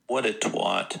What a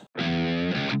twat.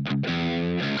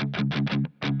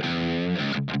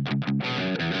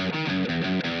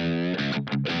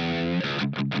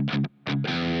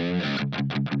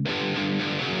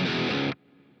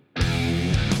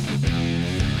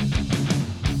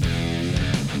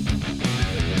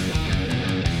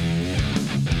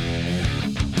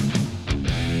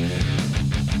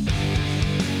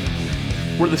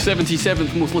 We're the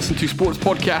 77th most listened to sports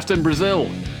podcast in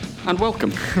Brazil. And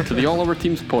welcome to the All Our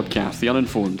Teams podcast, the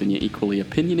uninformed and yet equally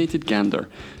opinionated gander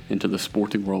into the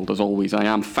sporting world. As always, I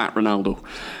am Fat Ronaldo.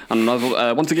 And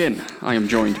once again, I am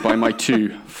joined by my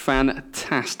two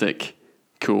fantastic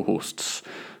co-hosts.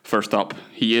 First up,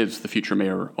 he is the future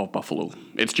mayor of Buffalo.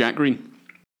 It's Jack Green.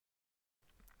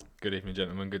 Good evening,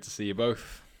 gentlemen. Good to see you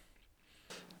both.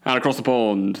 And across the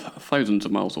pond, thousands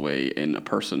of miles away in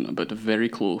person, but very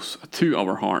close to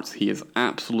our hearts, he is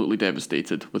absolutely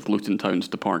devastated with Luton Town's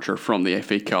departure from the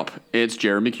FA Cup. It's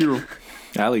Jeremy Curo.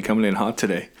 Ali coming in hot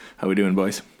today. How we doing,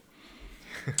 boys?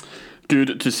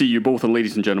 Good to see you both, and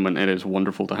ladies and gentlemen, it is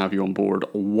wonderful to have you on board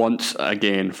once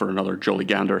again for another jolly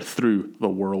gander through the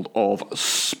world of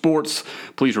sports.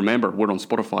 Please remember, we're on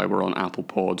Spotify, we're on Apple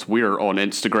Pods, we're on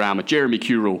Instagram at Jeremy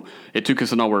Curo. It took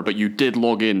us an hour, but you did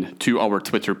log in to our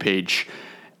Twitter page.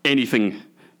 Anything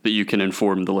that you can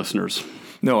inform the listeners?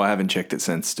 No, I haven't checked it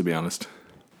since, to be honest.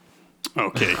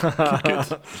 Okay,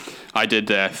 good. I did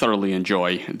thoroughly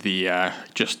enjoy the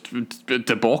just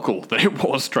debacle that it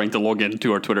was trying to log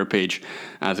into our Twitter page,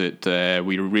 as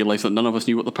we realised that none of us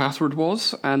knew what the password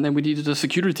was, and then we needed a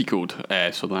security code,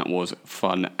 so that was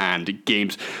fun and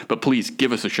games. But please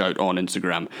give us a shout on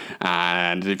Instagram,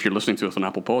 and if you're listening to us on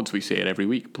Apple Pods, we say it every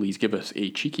week, please give us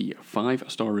a cheeky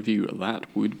 5-star review.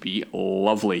 That would be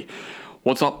lovely.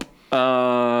 What's up?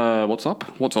 What's up?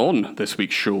 What's on this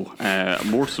week's show?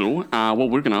 More so, well,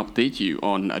 we're going to update you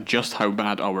on just how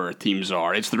bad our teams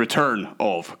are. It's the return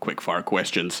of Quickfire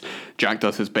Questions. Jack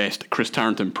does his best Chris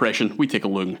Tarrant impression. We take a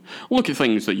look at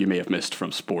things that you may have missed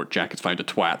from sport. Jack has found a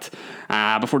twat.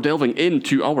 Before delving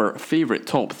into our favourite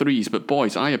top threes, but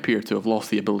boys, I appear to have lost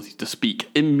the ability to speak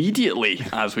immediately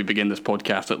as we begin this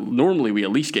podcast. Normally, we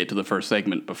at least get to the first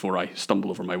segment before I stumble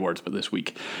over my words, but this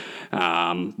week,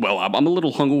 I'm a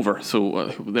little hungover. So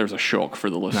there's a shock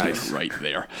for the listener right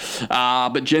there.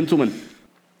 But gentlemen,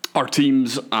 our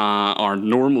teams are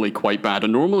normally quite bad,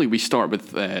 and normally we start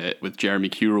with Jeremy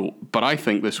Curo. But I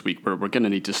think this week we're going to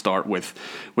need to start with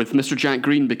Mr. Jack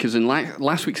Green, because in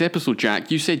last week's episode,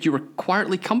 Jack, you said you were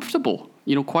quietly comfortable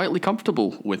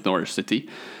with Norwich City.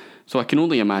 So I can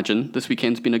only imagine this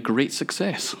weekend's been a great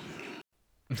success.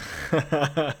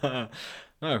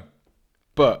 No,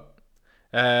 but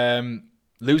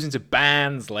losing to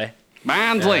Barnsley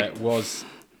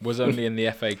was only in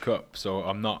the FA Cup, so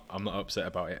I'm not upset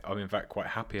about it. I'm in fact quite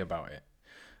happy about it.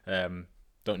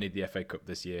 Don't need the FA Cup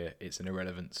this year; it's an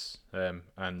irrelevance,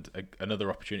 and another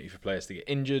opportunity for players to get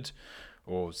injured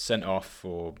or sent off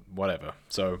or whatever.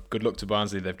 So good luck to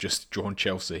Barnsley. They've just drawn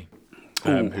Chelsea,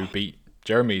 who beat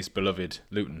Jeremy's beloved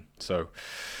Luton. So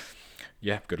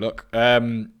yeah, good luck.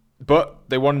 But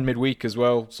they won midweek as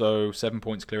well, so 7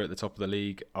 points clear at the top of the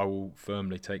league. I will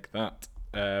firmly take that.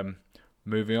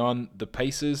 Moving on, the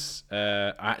Pacers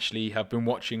actually have been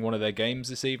watching one of their games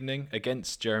this evening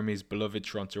against Jeremy's beloved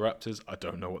Toronto Raptors. I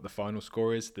don't know what the final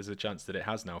score is. There's a chance that it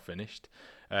has now finished.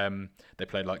 They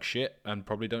played like shit and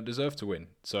probably don't deserve to win.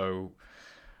 So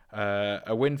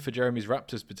a win for Jeremy's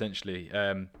Raptors potentially,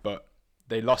 but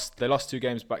They lost 2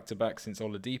 games back-to-back since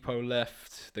Oladipo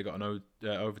left. They got an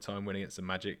overtime win against the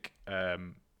Magic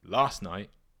last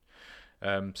night.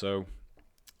 So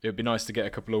it would be nice to get a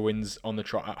couple of wins on the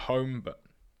trot at home, but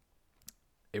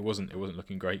it wasn't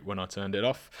looking great when I turned it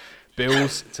off.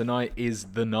 Bills, tonight is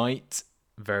the night.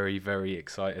 Very, very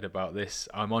excited about this.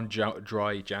 I'm on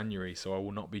dry January, so I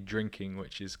will not be drinking,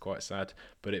 which is quite sad,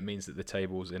 but it means that the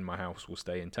tables in my house will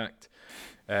stay intact.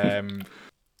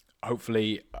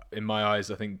 Hopefully, in my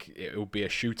eyes, I think it will be a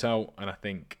shootout, and I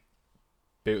think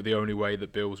the only way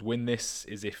that Bills win this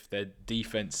is if their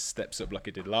defense steps up like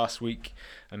it did last week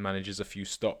and manages a few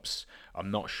stops.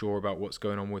 I'm not sure about what's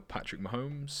going on with Patrick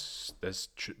Mahomes.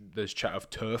 There's chat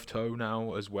of turf toe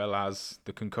now, as well as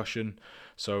the concussion,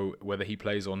 so whether he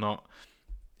plays or not.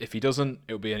 If he doesn't,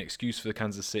 it'll be an excuse for the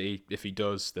Kansas City. If he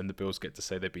does, then the Bills get to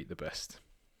say they beat the best.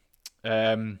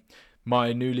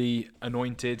 My newly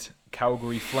anointed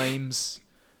Calgary Flames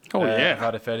have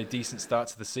had a fairly decent start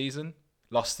to the season.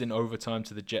 Lost in overtime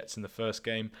to the Jets in the first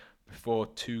game before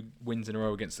 2 wins in a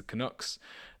row against the Canucks.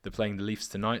 They're playing the Leafs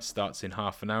tonight. Starts in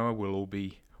half an hour. We'll all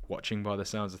be watching by the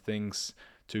sounds of things.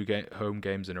 2 home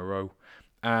games in a row.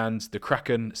 And the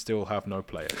Kraken still have no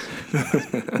players.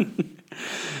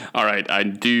 All right, I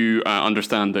do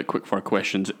understand that Quickfire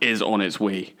Questions is on its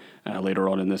way later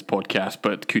on in this podcast,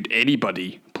 but could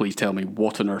anybody please tell me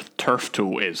what on earth turf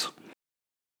toe is?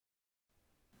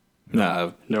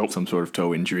 Nope. Some sort of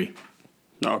toe injury.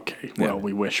 Okay, well,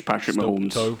 we wish Patrick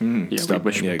Mahomes. Toe. We wish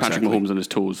Patrick exactly. Mahomes and his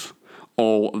toes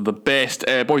all the best.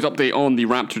 Boys, update on the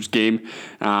Raptors game.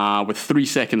 With 3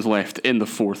 seconds left in the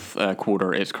fourth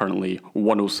quarter, it's currently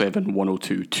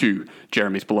 107-102 to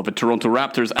Jeremy's beloved Toronto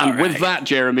Raptors. And with that,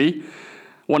 Jeremy,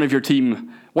 one of your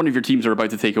teams are about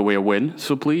to take away a win.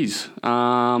 So please,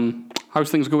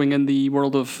 how's things going in the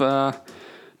world of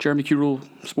Jeremy Curl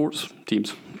sports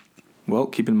teams? Well,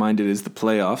 keep in mind it is the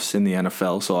playoffs in the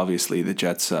NFL, so obviously the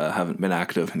Jets haven't been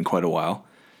active in quite a while.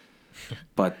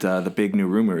 But the big new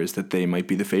rumor is that they might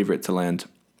be the favorite to land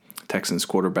Texans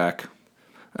quarterback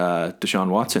Deshaun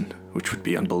Watson, which would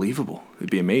be unbelievable. It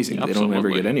would be amazing. Absolutely. They don't ever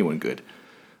get anyone good.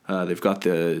 They've got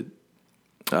the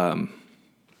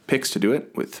picks to do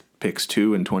it with picks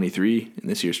 2 and 23 in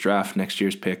this year's draft. Next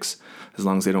year's picks, as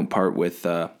long as they don't part with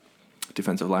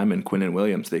defensive lineman Quinnen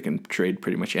Williams, they can trade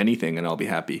pretty much anything and I'll be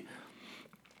happy.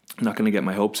 I'm not going to get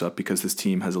my hopes up because this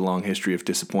team has a long history of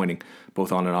disappointing,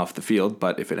 both on and off the field.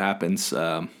 But if it happens,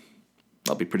 I'll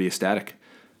be pretty ecstatic.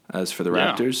 As for the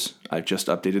Raptors, I've just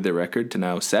updated their record to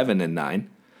now 7-9.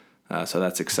 So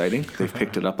that's exciting. They've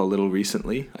picked it up a little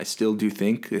recently. I still do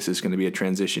think this is going to be a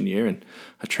transition year and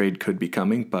a trade could be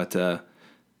coming. But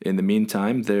in the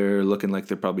meantime, they're looking like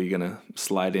they're probably going to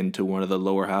slide into one of the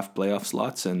lower half playoff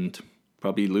slots and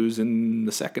probably lose in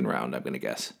the second round, I'm going to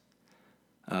guess.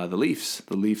 The Leafs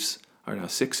are now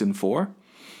 6-4.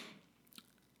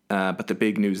 But the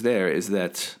big news there is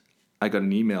that I got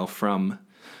an email from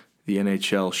the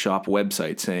NHL shop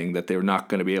website saying that they were not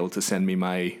going to be able to send me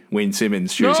my Wayne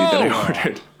Simmons jersey that I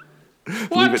ordered.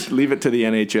 Leave it to the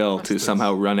NHL to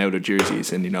somehow run out of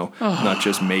jerseys and, not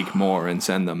just make more and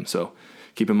send them. So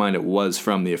keep in mind it was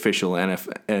from the official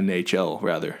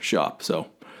NHL shop. So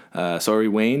sorry,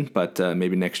 Wayne, but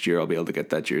maybe next year I'll be able to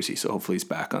get that jersey. So hopefully he's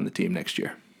back on the team next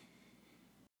year.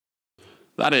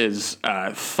 That is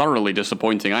thoroughly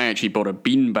disappointing. I actually bought a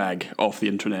beanbag off the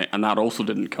internet, and that also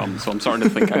didn't come. So I'm starting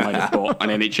to think I might have bought an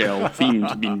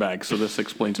NHL-themed beanbag. So this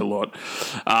explains a lot.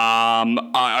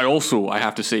 I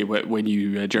have to say, when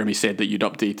you, Jeremy, said that you'd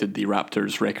updated the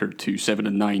Raptors' record to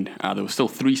 7-9, there was still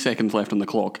 3 seconds left on the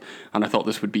clock, and I thought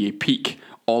this would be a peak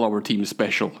all-our team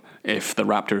special if the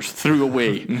Raptors threw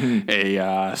away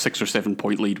a 6 or 7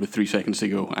 point lead with 3 seconds to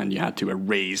go and you had to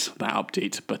erase that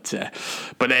update. But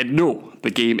no,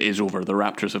 the game is over. The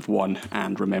Raptors have won,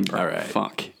 and remember,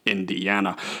 fuck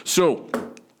Indiana. So,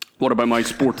 what about my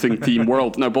sporting team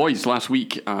world? Now, boys, last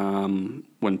week,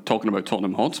 when talking about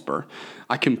Tottenham Hotspur,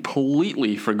 I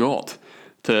completely forgot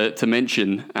to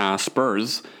mention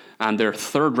Spurs and their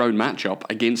third round matchup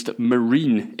against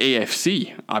Marine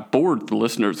AFC. I bored the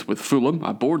listeners with Fulham.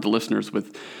 I bored the listeners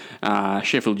with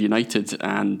Sheffield United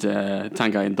and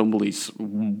Tanguy Ndombele's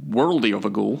worldie of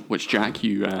a goal, which Jack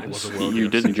you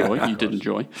did enjoy. You did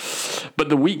enjoy. But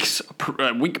the week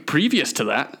previous to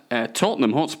that,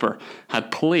 Tottenham Hotspur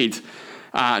had played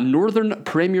Northern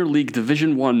Premier League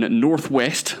Division 1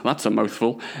 Northwest, that's a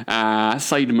mouthful,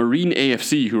 side Marine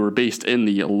AFC, who are based in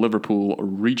the Liverpool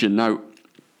region. Now,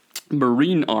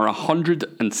 Marine are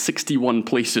 161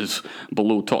 places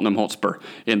below Tottenham Hotspur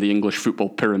in the English football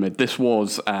pyramid. This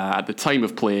was, at the time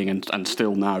of playing and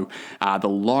still now, the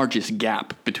largest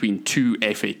gap between two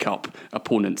FA Cup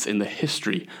opponents in the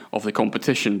history of the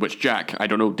competition, which, Jack, I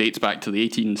don't know, dates back to the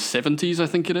 1870s, I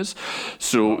think it is.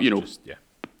 So,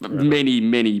 many,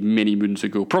 many, many moons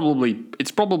ago.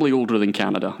 It's probably older than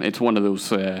Canada. It's one of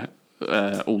those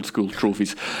old school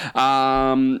trophies.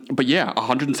 But yeah,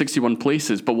 161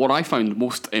 places. But what I found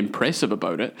most impressive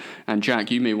about it, and Jack,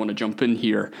 you may want to jump in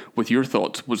here with your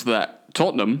thoughts, was that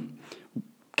Tottenham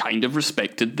kind of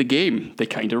respected the game. They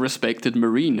kind of respected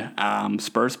Marine.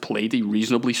 Spurs played a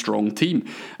reasonably strong team.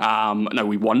 Now,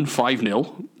 we won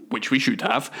 5-0, which we should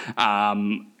have.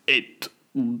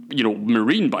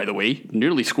 Marine, by the way,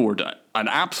 nearly scored an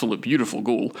absolute beautiful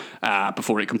goal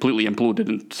before it completely imploded,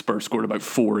 and Spurs scored about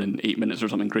 4 in 8 minutes or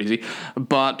something crazy.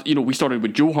 But, we started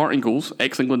with Joe Hart in goals,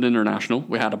 ex-England international.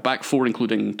 We had a back four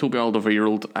including Toby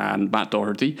Alderweireld and Matt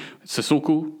Doherty,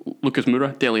 Sissoko, Lucas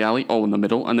Moura, Dele Alli, all in the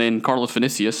middle, and then Carlos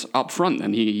Vinicius up front,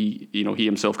 and he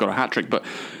himself got a hat-trick. But,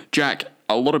 Jack,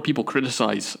 a lot of people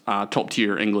criticise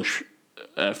top-tier English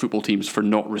football teams for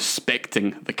not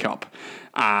respecting the cup.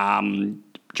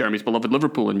 Jeremy's beloved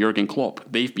Liverpool and Jurgen Klopp,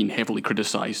 they've been heavily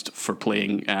criticised for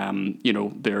playing,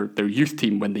 their youth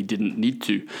team when they didn't need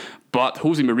to. But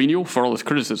Jose Mourinho, for all his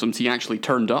criticisms, he actually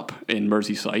turned up in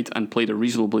Merseyside and played a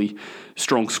reasonably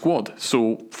strong squad.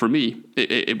 So for me,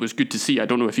 it was good to see. I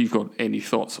don't know if you've got any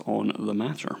thoughts on the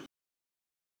matter.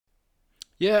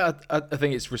 Yeah, I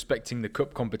think it's respecting the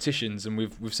cup competitions, and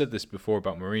we've said this before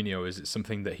about Mourinho. Is it's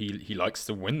something that he likes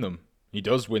to win them. He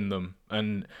does win them,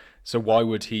 and so why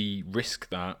would he risk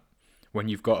that when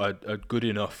you've got a good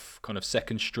enough kind of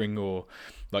second string or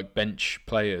like bench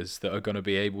players that are going to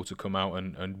be able to come out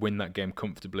and win that game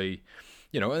comfortably?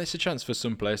 And it's a chance for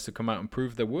some players to come out and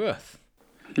prove their worth.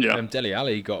 Yeah, Dele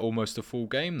Alli got almost a full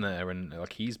game there, and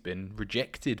he's been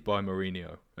rejected by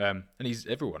Mourinho, and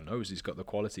everyone knows he's got the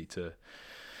quality to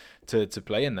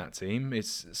play in that team.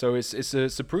 It's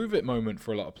a prove it moment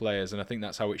for a lot of players, and I think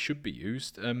that's how it should be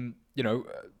used.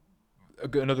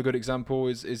 Another good example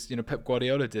is Pep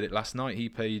Guardiola did it last night. He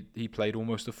played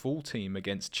almost a full team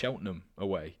against Cheltenham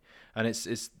away, and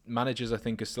it's managers I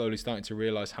think are slowly starting to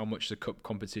realise how much the cup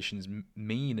competitions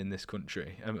mean in this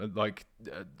country, and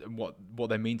what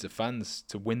they mean to fans.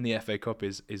 To win the FA Cup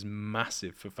is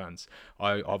massive for fans.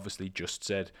 I obviously just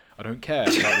said I don't care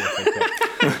about the FA Cup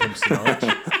when it comes to Norwich,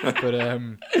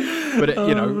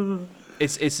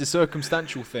 It's a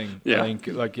circumstantial thing. Yeah. I think,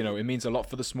 it means a lot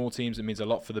for the small teams. It means a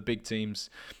lot for the big teams.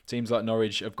 Teams like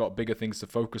Norwich have got bigger things to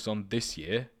focus on this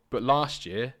year. But last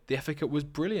year, the FA Cup was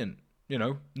brilliant.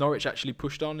 Norwich actually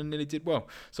pushed on and nearly did well.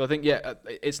 So I think,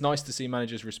 it's nice to see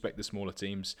managers respect the smaller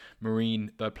teams.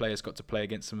 Marine, their players got to play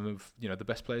against some of, the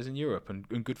best players in Europe,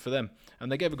 and good for them.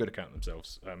 And they gave a good account of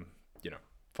themselves.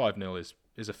 5-0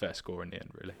 is a fair score in the end,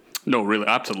 really. No, really,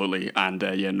 absolutely. And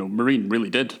Marine really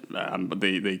did.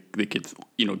 They could,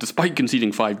 despite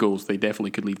conceding 5 goals, they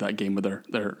definitely could leave that game with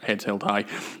their heads held high.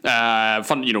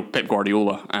 Pep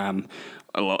Guardiola.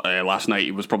 Last night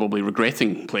he was probably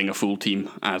regretting playing a full team,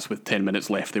 as with 10 minutes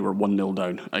left they were 1-0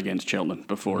 down against Cheltenham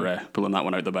before pulling that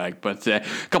one out the bag. But a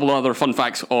couple of other fun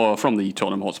facts from the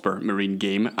Tottenham Hotspur Marine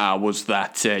game was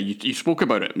that you spoke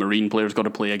about it. Marine players got to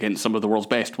play against some of the world's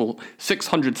best. Well,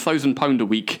 £600,000 a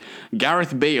week.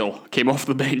 Gareth Bale came off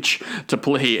the bench to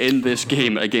play in this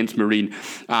game against Marine.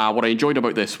 What I enjoyed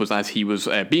about this was as he was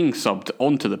being subbed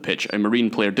onto the pitch, a Marine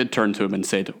player did turn to him and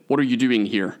said, "What are you doing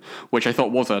here?" Which I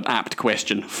thought was an apt question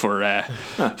for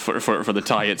the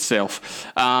tie itself.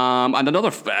 And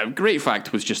another great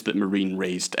fact was just that Marine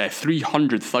raised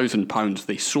 £300,000.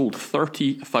 They sold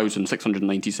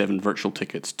 30,697 virtual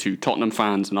tickets to Tottenham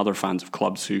fans and other fans of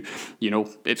clubs who,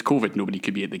 it's COVID, nobody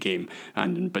could be at the game,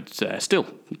 but still,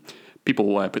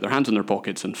 people put their hands in their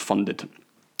pockets and funded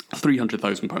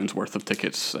 £300,000 worth of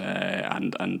tickets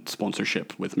and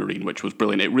sponsorship with Marine, which was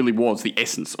brilliant. It really was the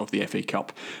essence of the FA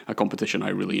Cup, a competition I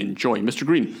really enjoy. Mr.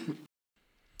 Green.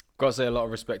 Got to say a lot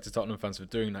of respect to Tottenham fans for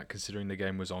doing that, considering the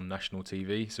game was on national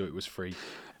TV, so it was free.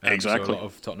 Exactly. So a lot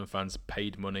of Tottenham fans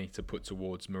paid money to put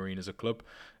towards Marine as a club,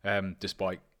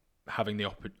 despite having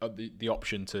the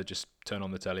option to just turn on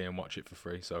the telly and watch it for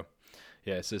free. So,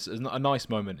 yeah, it's a nice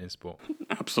moment in sport.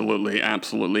 Absolutely.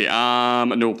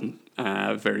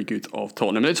 Very good of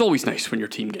Tottenham. It's always nice when your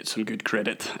team gets some good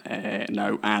credit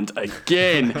now and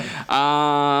again.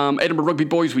 Edinburgh Rugby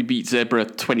Boys, we beat Zebra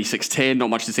 26-10. Not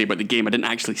much to say about the game. I didn't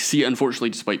actually see it, unfortunately,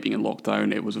 despite being in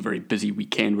lockdown. It was a very busy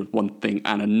weekend with one thing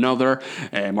and another.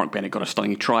 Mark Bennett got a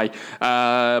stunning try.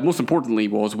 Most importantly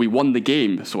was we won the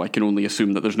game, so I can only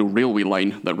assume that there's no railway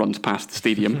line that runs past the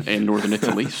stadium in northern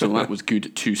Italy, so that was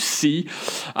good to see.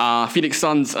 Phoenix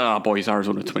Suns, boys,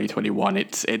 Arizona 2021,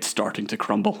 it's starting to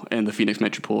crumble in the Phoenix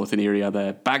metropolitan area.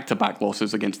 The back-to-back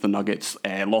losses against the Nuggets,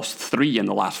 lost 3 in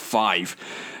the last 5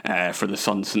 for the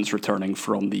Suns since returning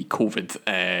from the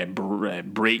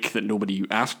COVID break that nobody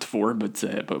asked for, but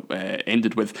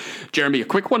ended with. Jeremy, a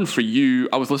quick one for you.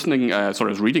 I was listening, I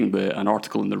was reading an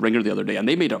article in The Ringer the other day, and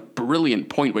they made a brilliant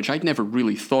point, which I'd never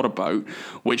really thought about,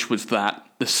 which was that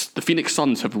the Phoenix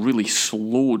Suns have really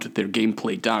slowed their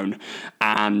gameplay down,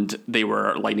 and they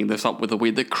were lining this up with the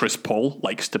way that Chris Paul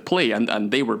likes to play,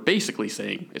 and they were basically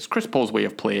saying it's Chris Paul's way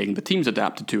of playing, the team's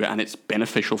adapted to it, and it's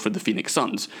beneficial for the Phoenix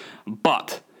Suns,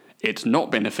 but it's not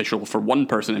beneficial for one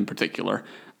person in particular,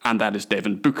 and that is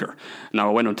Devin Booker. Now,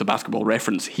 I went on to Basketball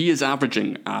Reference. He is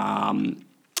averaging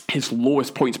his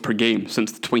lowest points per game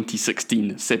since the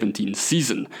 2016-17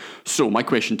 season. So my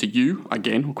question to you,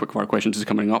 again, quickfire questions is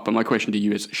coming up, but my question to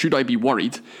you is, should I be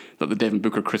worried that the Devin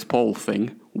Booker-Chris Paul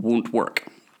thing won't work?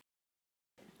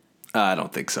 I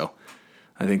don't think so.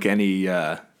 I think any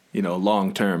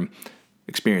long-term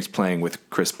experience playing with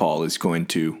Chris Paul is going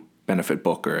to benefit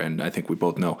Booker, and I think we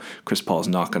both know Chris Paul's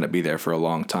not going to be there for a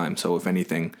long time. So if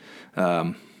anything,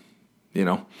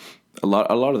 a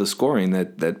lot of the scoring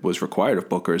that was required of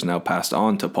Booker is now passed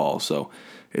on to Paul. So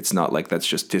it's not like that's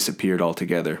just disappeared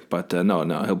altogether. But no,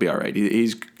 he'll be all right.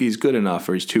 He's good enough,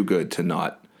 or he's too good to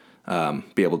not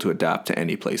be able to adapt to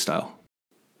any play style.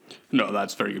 No,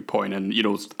 that's a very good point. And,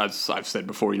 as I've said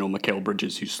before, Mikal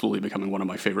Bridges, who's slowly becoming one of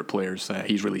my favourite players,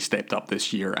 he's really stepped up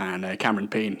this year. And Cameron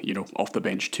Payne, off the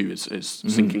bench too, is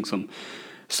sinking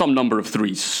some number of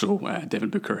threes. So Devin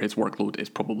Booker, his workload is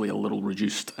probably a little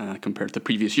reduced compared to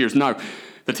previous years. Now,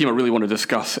 the team I really want to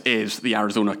discuss is the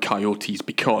Arizona Coyotes,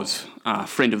 because a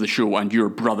friend of the show and your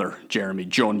brother, Jeremy,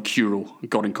 John Curo,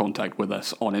 got in contact with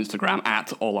us on Instagram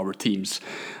at All Our Teams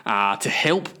to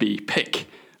help me pick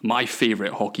my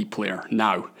favourite hockey player.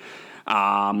 Now,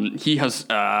 he has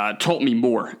taught me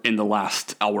more in the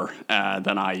last hour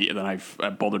than I've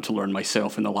bothered to learn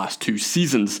myself in the last 2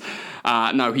 seasons.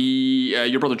 Now,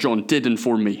 your brother John did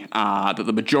inform me that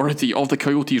the majority of the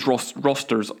Coyotes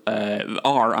rosters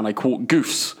are, and I quote,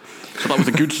 goofs. So that was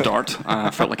a good start. I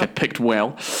felt like I picked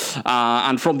well.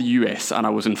 And from the US, and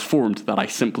I was informed that I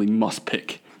simply must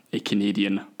pick a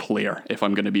Canadian player if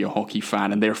I'm going to be a hockey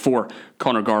fan, and therefore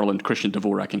Connor Garland, Christian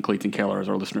Dvorak and Clayton Keller, as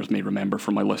our listeners may remember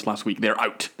from my list last week, they're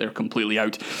out. They're completely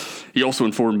out. He also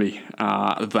informed me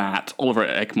that Oliver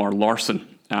Ekman-Larsson,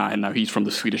 and now he's from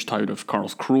the Swedish town of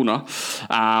Karlskrona,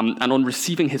 and on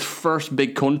receiving his first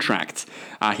big contract,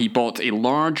 he bought a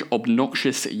large,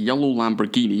 obnoxious yellow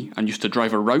Lamborghini and used to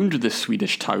drive around this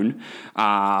Swedish town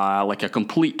like a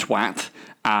complete twat,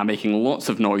 making lots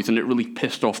of noise, and it really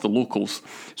pissed off the locals.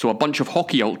 So a bunch of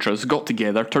hockey ultras got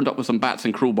together, turned up with some bats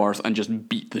and crowbars, and just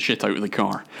beat the shit out of the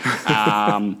car.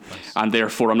 And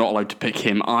therefore, I'm not allowed to pick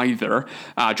him either.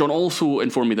 John also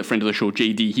informed me that friend of the show,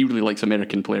 JD, he really likes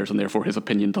American players, and therefore his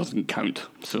opinion doesn't count.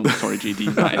 So, sorry,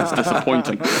 JD, that is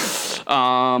disappointing.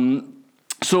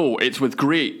 So it's with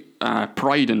great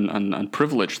pride and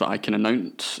privilege that I can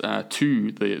announce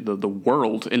to the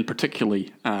world, in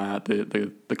particularly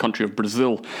the country of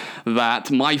Brazil, that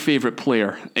my favourite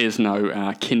player is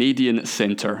now Canadian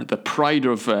centre, the pride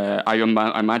of, I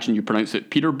imagine you pronounce it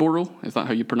Peterborough, is that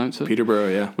how you pronounce it? Peterborough,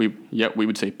 yeah. We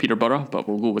would say Peterborough, but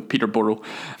we'll go with Peterborough.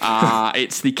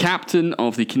 It's the captain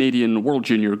of the Canadian World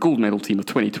Junior Gold Medal team of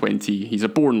 2020. He's a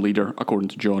born leader, according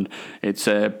to John. It's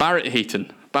Barrett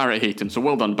Hayton. So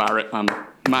well done, Barrett.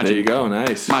 Imagine, there you go,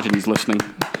 nice. Imagine he's listening.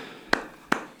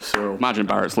 So imagine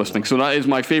Barrett's listening. So that is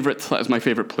my favourite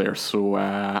player. So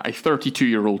a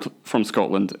 32-year-old from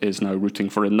Scotland is now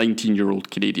rooting for a 19-year-old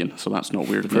Canadian. So that's not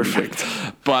weird. Perfect.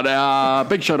 But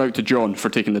big shout out to John for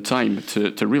taking the time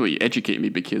to really educate me,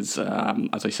 because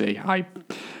as I say, I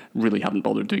really hadn't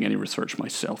bothered doing any research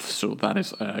myself. So that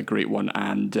is a great one.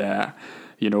 And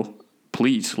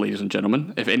please, ladies and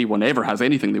gentlemen, if anyone ever has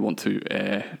anything they want to,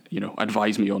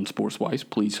 advise me on sports-wise,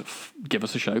 please give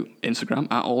us a shout.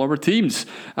 Instagram at All Our Teams.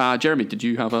 Jeremy, did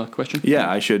you have a question? Yeah,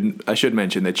 I should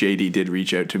mention that JD did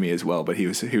reach out to me as well, but he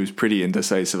was pretty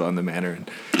indecisive on the manner.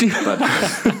 But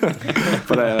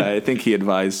I think he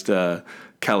advised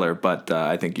Keller. But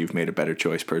I think you've made a better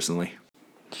choice personally.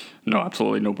 No,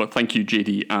 absolutely no. But thank you,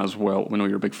 JD, as well. We know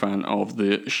you're a big fan of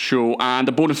the show. And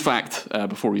a bonus fact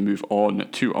before we move on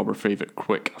to our favourite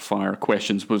quick fire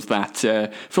questions was that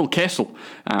Phil Kessel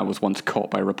was once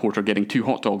caught by a reporter getting 2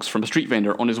 hot dogs from a street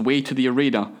vendor on his way to the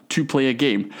arena to play a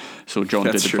game. So John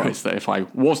did advise that if I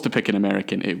was to pick an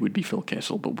American, it would be Phil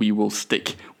Kessel. But we will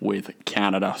stick with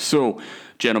Canada. So,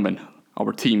 gentlemen,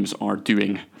 our teams are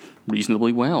doing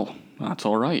reasonably well. That's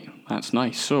all right. That's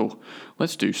nice. So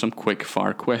let's do some quick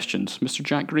fire questions. Mr.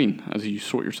 Jack Green, as you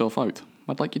sort yourself out,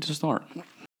 I'd like you to start.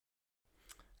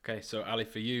 Okay, so Ali,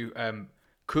 for you,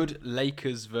 could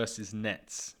Lakers versus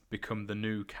Nets become the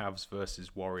new Cavs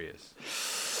versus Warriors?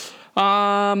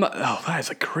 That is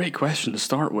a great question to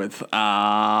start with. We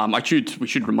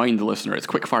should remind the listener it's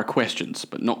quickfire questions,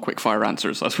 but not quickfire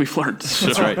answers, as we've learned. So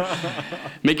that's right.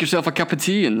 Make yourself a cup of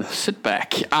tea and sit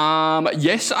back.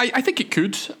 Yes, I think it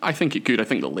could. I think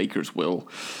the Lakers will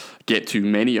get to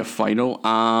many a final.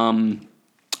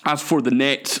 As for the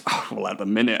Nets, well, at the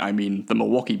minute, I mean, the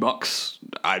Milwaukee Bucks,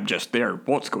 I'm just there.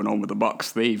 What's going on with the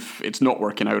Bucks? It's not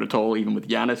working out at all, even with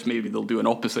Giannis. Maybe they'll do an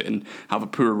opposite and have a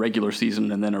poor regular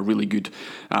season and then a really good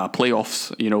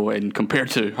playoffs, and compared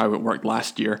to how it worked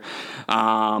last year.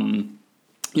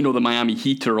 The Miami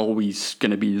Heat are always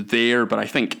going to be there, but I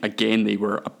think, again, they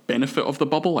were a benefit of the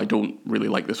bubble. I don't really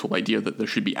like this whole idea that there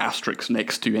should be asterisks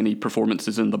next to any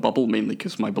performances in the bubble, mainly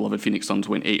because my beloved Phoenix Suns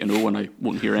went 8-0 and I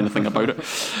won't hear anything about it.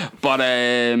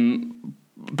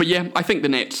 But yeah, I think the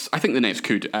Nets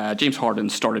could. James Harden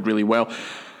started really well.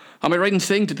 Am I right in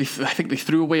saying, I think they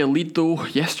threw away a lead, though,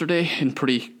 yesterday in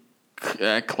pretty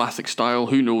classic style?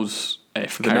 Who knows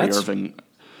if Kyrie Irving...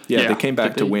 Yeah, Yeah, they came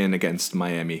back did to they? win against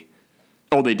Miami.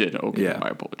 Oh, they did. Okay, Yeah. my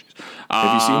apologies.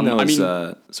 Have you seen those? I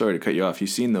mean, Sorry to cut you off. You've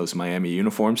seen those Miami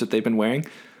uniforms that they've been wearing?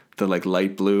 The like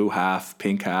light blue half,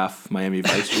 pink half Miami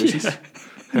Vice jerseys.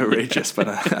 Outrageous, but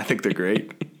I think they're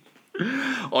great.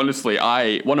 honestly,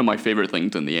 one of my favorite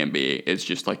things in the NBA is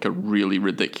just like a really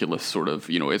ridiculous sort of,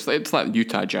 it's that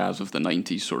Utah Jazz of the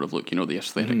 90s sort of look, the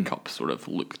aesthetic cup sort of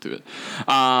look to it.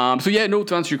 So yeah, no,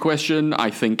 to answer your question, I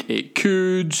think it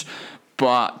could,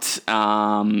 but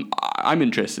I'm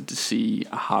interested to see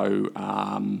how.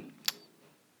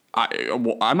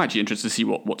 I'm actually interested to see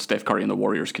what Steph Curry and the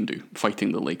Warriors can do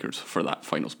fighting the Lakers for that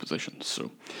finals position.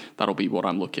 So that'll be what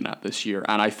I'm looking at this year.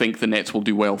 And I think the Nets will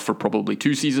do well for probably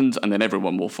 2 seasons, and then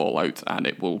everyone will fall out, and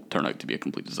it will turn out to be a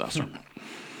complete disaster.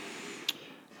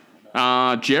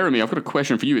 Jeremy, I've got a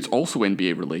question for you. It's also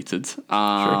NBA related. Sure.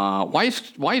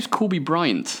 Why is Kobe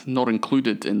Bryant not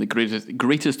included in the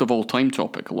greatest of all time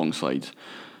topic alongside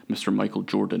Mr. Michael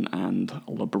Jordan and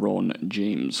LeBron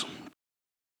James?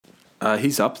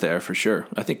 He's up there for sure.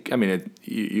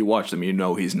 You watch them,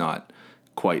 he's not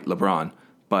quite LeBron,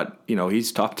 but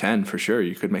he's top 10 for sure.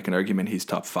 You could make an argument he's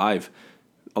top 5.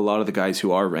 A lot of the guys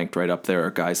who are ranked right up there are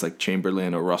guys like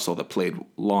Chamberlain or Russell that played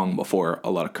long before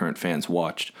a lot of current fans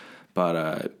watched.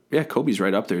 But Kobe's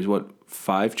right up there. He's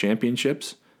 5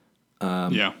 championships.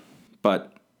 Yeah,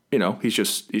 but he's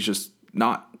just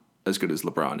not as good as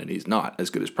LeBron, and he's not as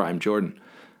good as prime Jordan.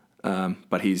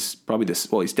 But he's probably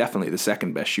he's definitely the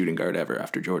second best shooting guard ever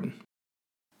after Jordan.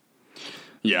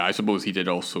 Yeah, I suppose he did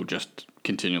also just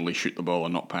continually shoot the ball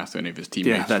and not pass any of his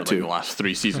teammates for the last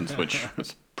 3 seasons, which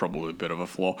is probably a bit of a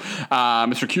flaw.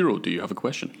 Mr. Kuro, do you have a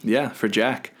question? Yeah, for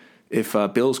Jack. If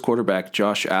Bills quarterback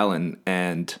Josh Allen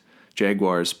and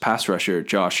Jaguars pass rusher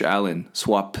Josh Allen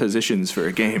swap positions for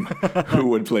a game, who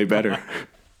would play better?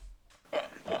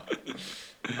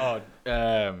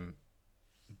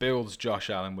 Bills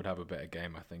Josh Allen would have a better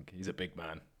game, I think. He's a big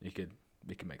man. He could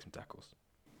make some tackles.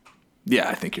 Yeah,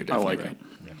 I think you're definitely right.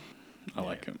 Yeah. I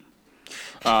like him.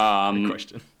 Great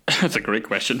question. That's a great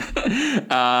question.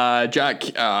 Jack,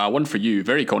 one for you.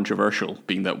 Very controversial,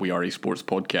 being that we are a sports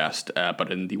podcast,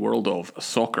 but in the world of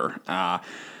soccer,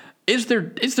 is there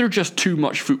just too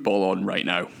much football on right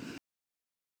now?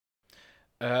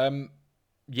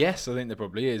 Yes, I think there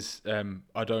probably is.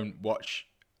 I don't watch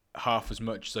half as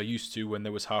much as I used to when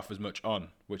there was half as much on,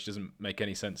 which doesn't make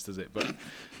any sense, does it? But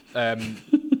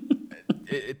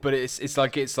it's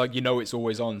like it's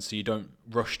always on, so you don't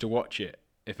rush to watch it.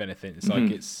 If anything, it's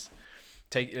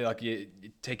like you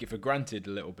take it for granted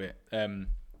a little bit.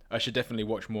 I should definitely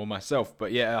watch more myself,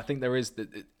 but yeah, I think there is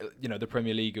the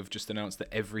Premier League have just announced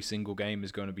that every single game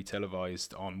is going to be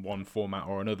televised on one format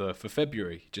or another for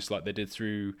February, just like they did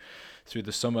through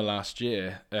the summer last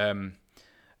year. And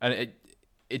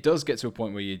it does get to a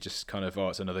point where you just kind of,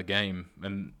 it's another game,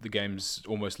 and the games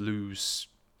almost lose.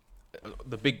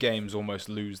 The big games almost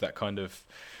lose that kind of.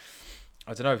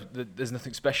 I don't know. There's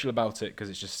nothing special about it because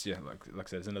it's just like I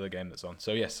said, it's another game that's on.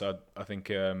 So yes, I think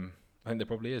there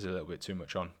probably is a little bit too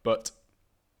much on, but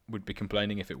would be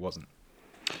complaining if it wasn't.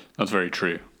 That's very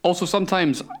true. Also,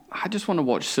 sometimes I just want to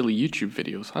watch silly YouTube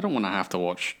videos. I don't want to have to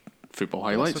watch football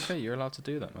highlights. That's okay. You're allowed to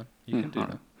do that, man. You can do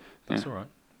that. That's all right.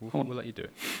 We'll let you do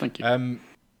it. Thank you.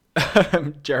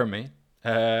 Jeremy,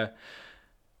 I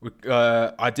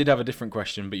did have a different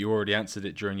question, but you already answered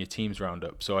it during your team's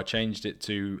roundup, so I changed it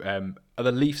to: are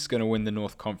the Leafs going to win the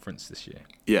North Conference this year?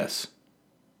 Yes.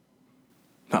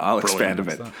 I'll expand a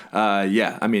bit.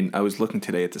 Yeah, I was looking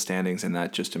today at the standings and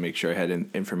that just to make sure I had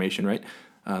information right.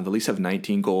 The Leafs have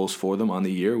 19 goals for them on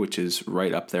the year, which is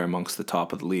right up there amongst the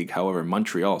top of the league. However,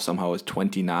 Montreal somehow has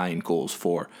 29 goals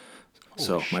for.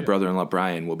 So my brother-in-law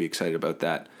Brian will be excited about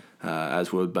that,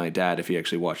 as would my dad if he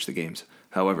actually watched the games.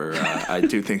 However, I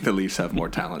do think the Leafs have more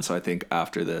talent, so I think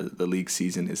after the league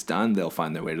season is done, they'll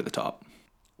find their way to the top.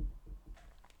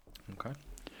 Okay.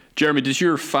 Jeremy, does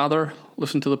your father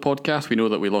listen to the podcast? We know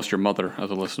that we lost your mother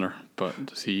as a listener, but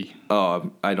does he?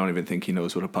 Oh, I don't even think he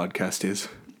knows what a podcast is.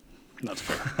 That's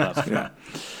fair. That's fair.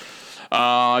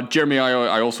 Jeremy,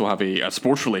 I also have a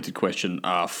sports-related question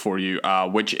for you,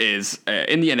 which is,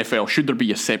 in the NFL, should there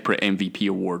be a separate MVP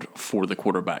award for the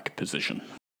quarterback position?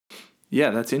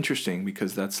 Yeah, that's interesting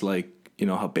because that's like,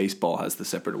 how baseball has the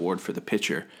separate award for the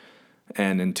pitcher.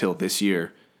 And until this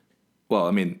year, well,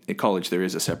 in college there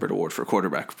is a separate award for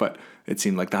quarterback, but it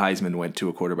seemed like the Heisman went to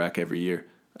a quarterback every year.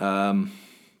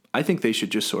 I think they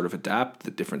should just sort of adapt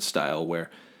the different style where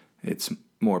it's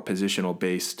more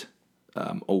positional-based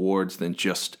awards than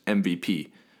just MVP,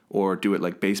 or do it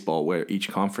like baseball where each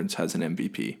conference has an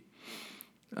MVP.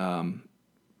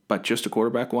 But just a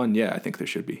quarterback one, yeah, I think there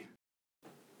should be.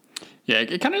 Yeah,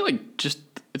 it kind of like just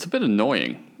it's a bit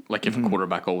annoying. Like if a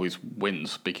quarterback always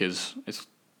wins because it's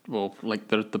like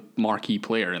they're the marquee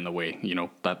player in the way.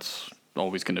 That's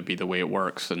always going to be the way it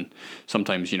works. And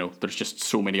sometimes there's just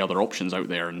so many other options out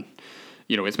there, and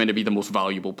it's meant to be the most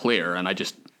valuable player. And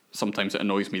sometimes it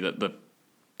annoys me that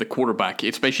the quarterback,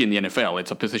 especially in the NFL,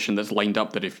 it's a position that's lined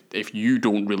up that if you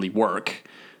don't really work,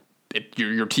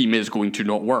 your team is going to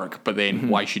not work. But then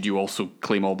why should you also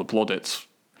claim all the plaudits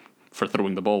for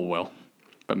throwing the ball well?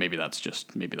 But maybe that's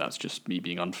just me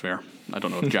being unfair. I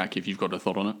don't know if Jack, if you've got a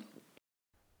thought on it.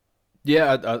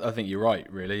 Yeah, I think you're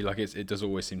right. Really, like it does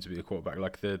always seem to be the quarterback.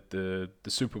 Like the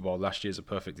Super Bowl last year is a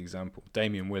perfect example.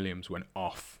 Damian Williams went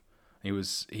off.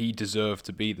 He deserved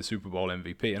to be the Super Bowl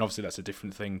MVP, and obviously that's a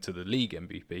different thing to the league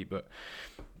MVP, but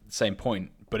same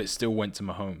point. But it still went to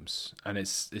Mahomes, and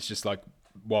it's just like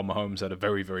while Mahomes had a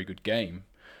very, very good game,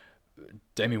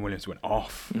 Damian Williams went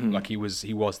off. Like he was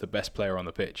the best player on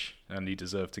the pitch, and he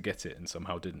deserved to get it, and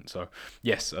somehow didn't. So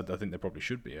yes, I think there probably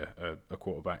should be a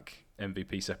quarterback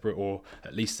MVP separate, or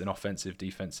at least an offensive,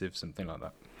 defensive, something like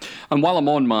that. And while I'm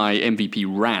on my MVP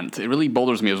rant, it really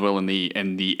bothers me as well in the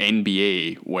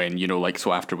NBA when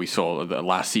so after we saw the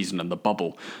last season in the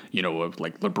bubble, of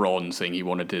like LeBron saying he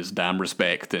wanted his damn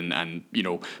respect, and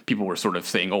people were sort of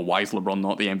saying, oh, why is LeBron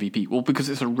not the MVP? Well, because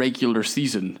it's a regular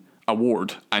season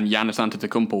award, and Giannis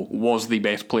Antetokounmpo was the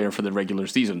best player for the regular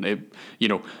season.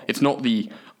 It's not the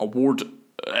award.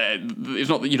 It's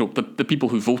not the people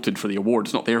who voted for the award.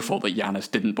 It's not their fault that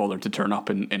Giannis didn't bother to turn up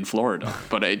in Florida.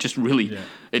 But it just really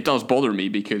it does bother me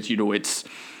because it's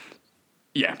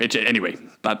anyway.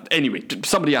 But anyway,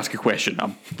 somebody ask a question.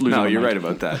 I'm losing. No, you're right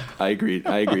about that. I agree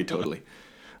totally.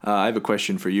 I have a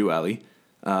question for you, Ali.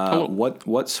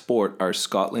 What sport are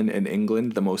Scotland and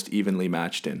England the most evenly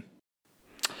matched in?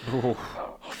 Oh,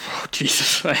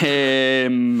 Jesus.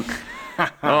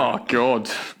 Oh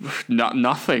God,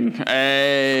 nothing.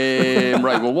 Right.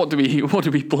 Well, what do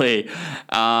we play? We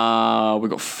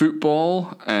got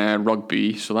football,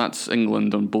 rugby. So that's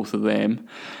England on both of them.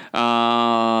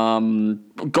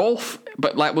 Golf,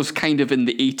 but that was kind of in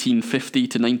the 1850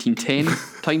 to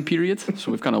 1910 time period. So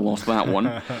we've kind of lost that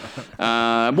one.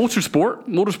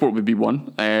 Motorsport would be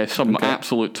one. Some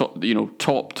absolute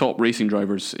top racing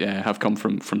drivers have come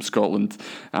from Scotland.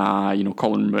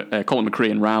 Colin McRae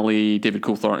in rally, David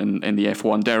Coulthard in the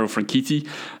F1, Daryl Franchitti.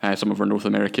 Some of our North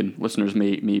American listeners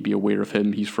may be aware of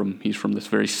him. He's from this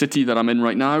very city that I'm in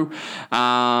right now.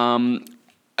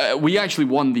 We actually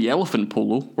won the elephant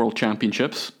polo world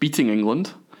championships, beating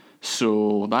England,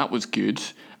 so that was good.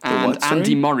 And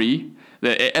Andy Murray,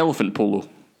 the elephant polo.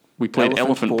 We played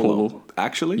elephant polo.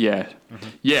 Actually, yeah.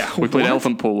 We played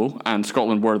elephant polo, and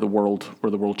Scotland were the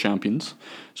world champions.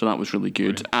 So that was really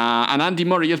good. And Andy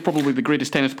Murray is probably the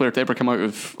greatest tennis player to ever come out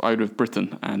of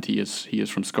Britain, and he is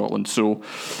from Scotland. So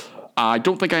I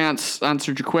don't think I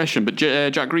answered your question, but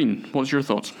Jack Green, what's your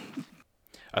thoughts?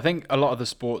 I think a lot of the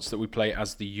sports that we play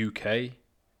as the UK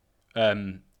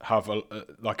have a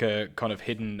kind of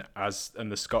hidden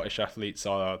and the Scottish athletes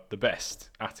are the best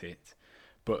at it,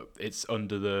 but it's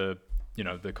under the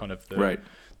kind of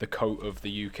the coat of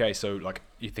the UK. So like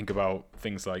you think about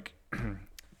things like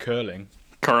curling.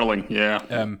 Curling,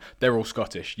 yeah. They're all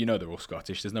Scottish. They're all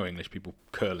Scottish. There's no English people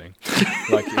curling.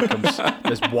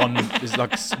 There's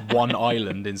like one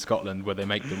island in Scotland where they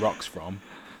make the rocks from.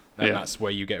 And that's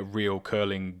where you get a real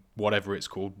curling, whatever it's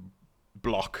called,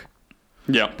 block,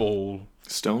 ball,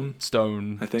 stone,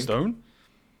 I think. Stone?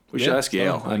 We should ask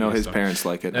Yale. I know his parents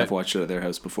like it. I've watched it at their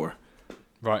house before.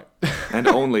 Right. And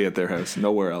only at their house,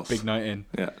 nowhere else. Big night in.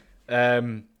 Yeah.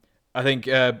 I think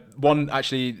one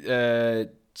actually,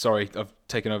 sorry, I've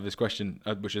taken over this question,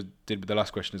 which I did with the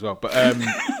last question as well. But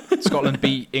Scotland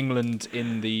beat England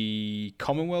in the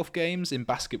Commonwealth Games in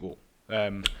basketball.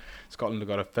 Scotland have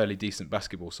got a fairly decent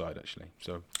basketball side, actually.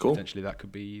 So potentially that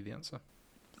could be the answer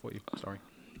for you. Sorry.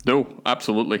 No,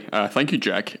 absolutely. Thank you,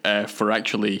 Jack, for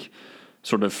actually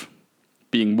sort of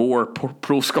being more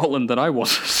pro Scotland than I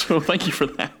was. So thank you for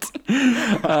that.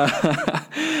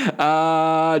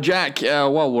 Jack,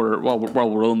 while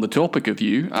we're on the topic of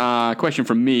you, question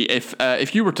from me: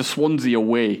 if you were to Swansea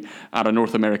away at a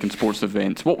North American sports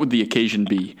event, what would the occasion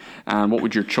be, and what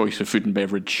would your choice of food and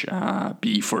beverage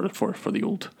be for the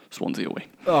old Swansea away?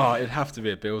 Oh, it'd have to be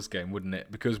a Bills game, wouldn't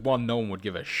it? Because one, no one would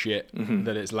give a shit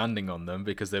that it's landing on them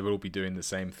because they will all be doing the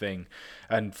same thing.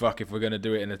 And fuck, if we're going to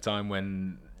do it in a time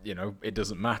when it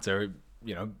doesn't matter,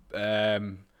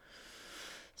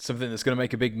 something that's going to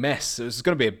make a big mess. So it's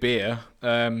going to be a beer,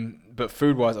 but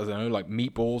food-wise, I don't know, like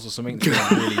meatballs or something that's going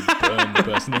to really burn the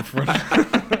person in front.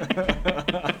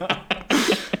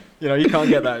 You can't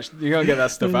get that. You can't get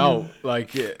that stuff out.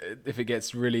 Like if it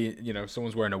gets really, if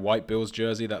someone's wearing a white Bills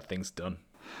jersey, that thing's done.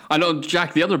 I know,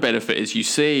 Jack. The other benefit is you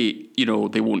say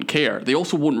they won't care. They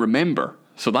also won't remember.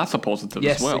 So that's a positive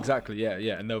as well. Yes, exactly.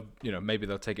 Yeah. And they'll, maybe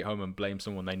they'll take it home and blame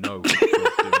someone they know for doing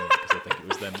it because they think it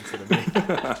was them instead of me.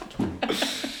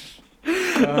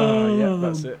 Yeah,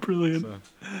 that's it. Brilliant.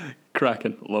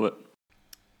 Cracking. Love it.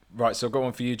 Right, so I've got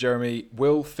one for you, Jeremy.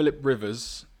 Will Philip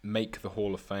Rivers make the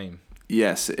Hall of Fame?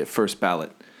 Yes, first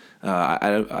ballot.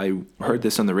 I heard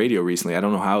this on the radio recently. I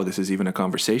don't know how this is even a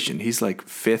conversation. He's like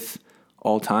 5th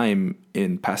all time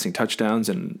in passing touchdowns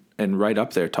and right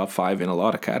up there, top 5 in a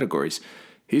lot of categories.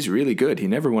 He's really good. He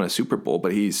never won a Super Bowl,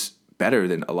 but he's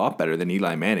a lot better than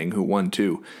Eli Manning, who won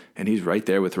 2. And he's right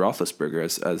there with Roethlisberger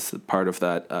as part of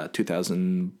that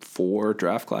 2004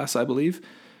 draft class, I believe.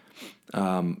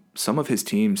 Some of his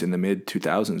teams in the mid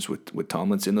 2000s with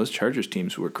Tomlinson, those Chargers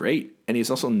teams were great, and he's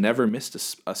also never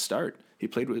missed a start. He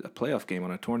played with a playoff game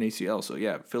on a torn ACL, so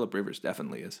yeah, Philip Rivers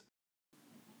definitely is.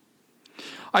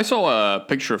 I saw a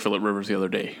picture of Philip Rivers the other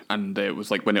day, and it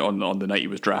was like on the night he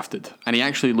was drafted, and he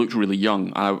actually looked really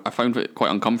young. I found it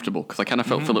quite uncomfortable because I kind of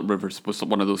felt Philip Rivers was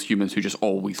one of those humans who just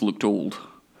always looked old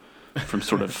from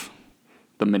sort of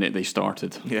the minute they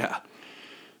started. Yeah.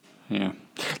 Yeah,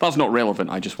 that's not relevant.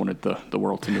 I just wanted the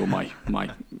world to know my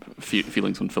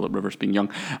feelings on Philip Rivers being young.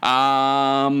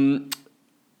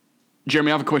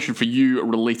 Jeremy, I have a question for you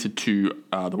related to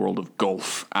the world of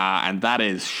golf, and that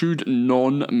is, should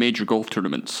non-major golf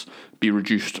tournaments be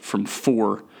reduced from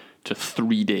 4 to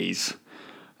 3 days?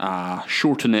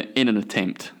 Shorten it in an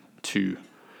attempt to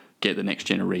get the next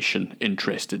generation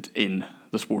interested in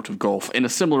the sport of golf, in a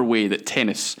similar way that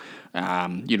tennis,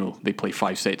 they play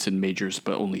 5 sets in majors,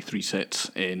 but only 3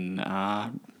 sets in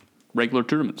regular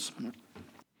tournaments.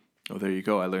 Oh, there you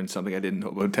go. I learned something I didn't know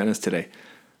about tennis today.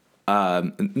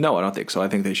 No, I don't think so. I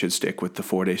think they should stick with the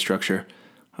 4-day structure,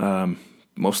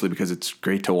 mostly because it's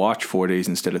great to watch 4 days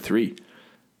instead of 3.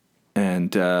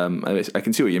 And I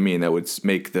can see what you mean. That would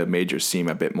make the majors seem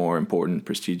a bit more important,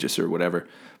 prestigious, or whatever.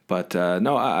 But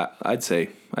no, I'd say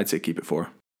keep it 4.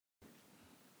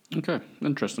 Okay,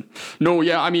 interesting. No,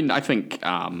 yeah, I mean, I think,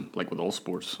 like with all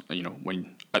sports,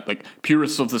 when, like,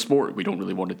 purists of the sport, we don't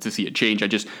really want to see it change.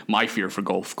 My fear for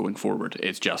golf going forward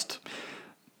is just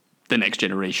the next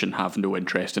generation have no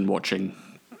interest in watching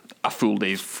a full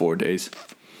day's 4 days.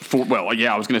 I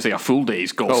was going to say a full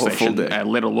day's golf session,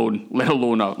 let alone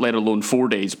 4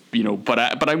 days.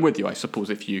 But I'm with you. I suppose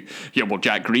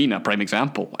Jack Green, a prime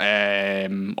example.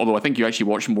 Although I think you actually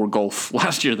watched more golf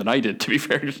last year than I did, to be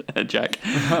fair, Jack,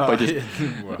 by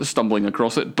just stumbling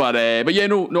across it. But yeah,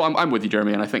 no, I'm with you,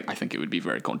 Jeremy, and I think it would be a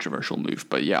very controversial move.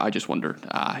 But yeah, I just wonder,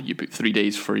 you put 3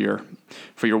 days for your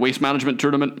waste management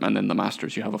tournament, and then the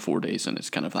Masters you have a 4 days, and it's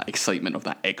kind of that excitement of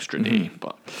that extra day.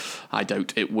 But I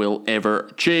doubt it will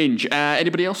ever change.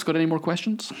 Anybody else got any more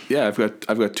questions? Yeah,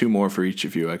 I've got 2 more for each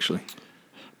of you, actually.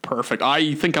 Perfect.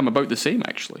 I think I'm about the same,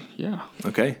 actually. Yeah.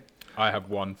 Okay. I have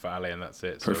 1 for Ali, and that's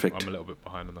it. So Perfect. I'm a little bit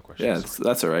behind on the questions. Yeah,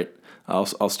 that's all right.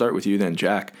 I'll start with you then,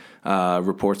 Jack.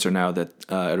 Reports are now that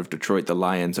out of Detroit, the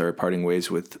Lions are parting ways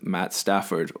with Matt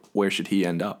Stafford. Where should he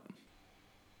end up?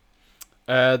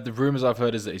 The rumours I've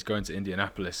heard is that he's going to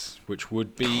Indianapolis, which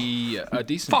would be a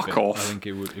decent fit. Fuck off. I think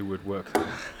it would work.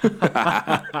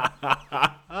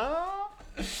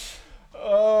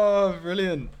 Oh,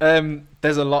 brilliant.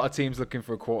 There's a lot of teams looking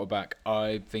for a quarterback.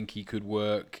 I think he could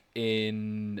work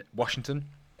in Washington.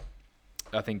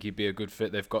 I think he'd be a good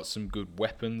fit. They've got some good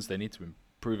weapons. They need to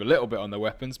improve a little bit on their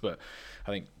weapons, but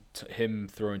I think him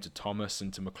throwing to Thomas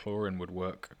and to McLaurin would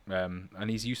work. And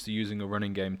he's used to using a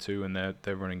running game too, and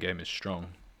their running game is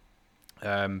strong.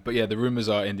 But yeah, the rumours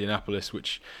are Indianapolis,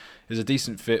 which is a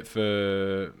decent fit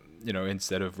for,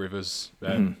 instead of Rivers.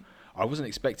 I wasn't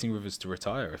expecting Rivers to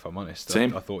retire, if I'm honest.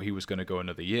 Same. I thought he was going to go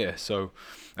another year.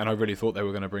 And I really thought they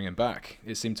were going to bring him back.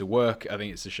 It seemed to work. I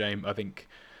think it's a shame. I think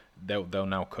they'll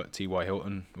now cut T.Y.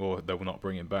 Hilton, or they will not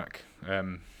bring him back.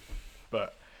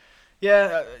 But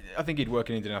yeah, I think he'd work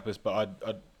in Indianapolis. But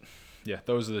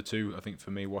those are the 2. I think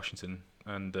for me, Washington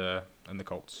and the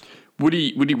Colts. Would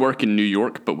he work in New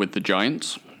York, but with the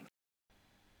Giants?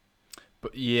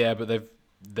 But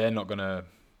they're not going to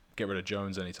get rid of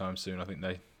Jones anytime soon. I think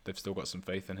they've still got some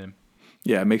faith in him.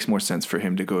 Yeah, it makes more sense for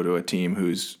him to go to a team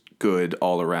who's good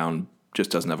all around, just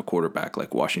doesn't have a quarterback,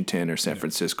 like Washington or San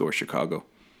Francisco or Chicago.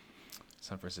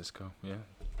 San Francisco, yeah,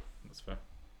 that's fair.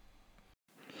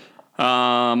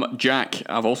 Jack,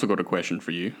 I've also got a question for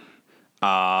you.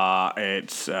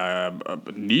 It's a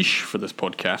niche for this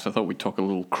podcast. I thought we'd talk a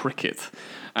little cricket.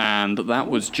 And that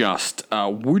was just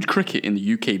would cricket in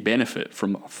the UK benefit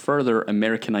from further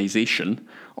Americanization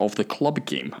of the club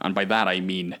game? And by that I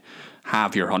mean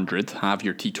have your 100, have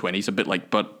your T20s, a bit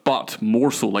like, but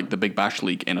more so like the Big Bash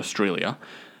League in Australia.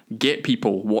 Get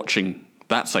people watching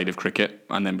that side of cricket,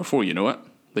 and then before you know it,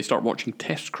 they start watching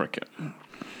Test cricket.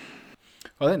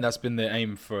 I think that's been the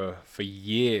aim for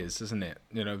years, isn't it?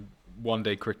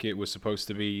 One-day cricket was supposed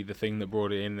to be the thing that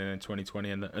brought it in 2020,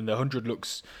 and the 100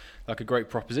 looks like a great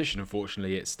proposition.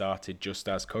 Unfortunately, it started just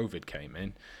as COVID came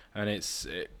in, and it's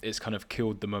kind of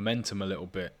killed the momentum a little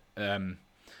bit.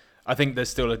 I think there's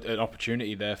still an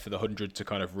opportunity there for the 100 to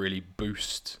kind of really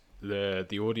boost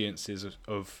the audiences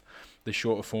of the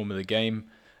shorter form of the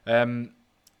game. It's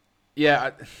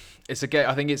a game.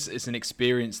 I think it's an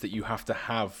experience that you have to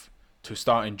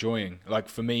start enjoying. Like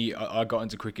for me, I got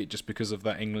into cricket just because of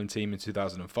that England team in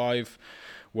 2005,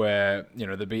 where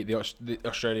they beat the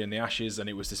Australia in the Ashes, and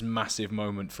it was this massive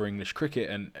moment for English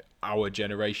cricket, and our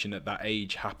generation at that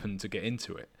age happened to get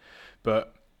into it.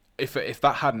 But if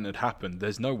that hadn't had happened,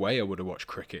 there's no way I would have watched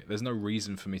cricket. There's no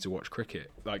reason for me to watch cricket.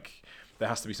 Like there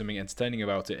has to be something entertaining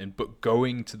about it. But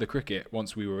going to the cricket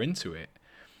once we were into it,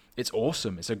 it's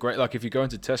awesome. It's a great, like if you go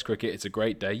into Test cricket, it's a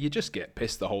great day. You just get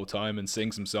pissed the whole time and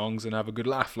sing some songs and have a good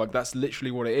laugh. Like that's literally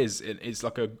what it is. It's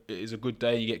a good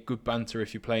day. You get good banter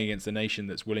if you're playing against a nation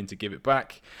that's willing to give it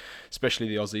back, especially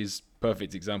the Aussies.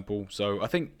 Perfect example. So I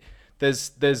think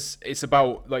it's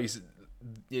about, like,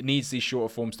 it needs these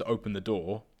shorter forms to open the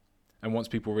door. And once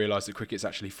people realise that cricket's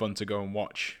actually fun to go and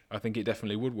watch, I think it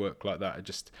definitely would work like that. I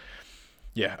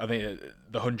think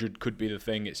the 100 could be the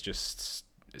thing. It's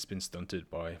been stunted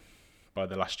by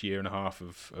the last year and a half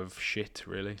of shit,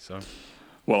 really. So.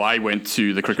 Well, I went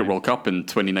to the Cricket World Cup in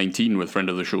 2019 with friend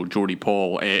of the show, Geordie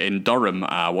Paul, in Durham.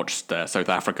 Watched South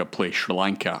Africa play Sri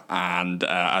Lanka, and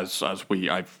as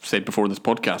I've said before in this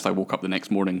podcast, I woke up the next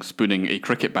morning spooning a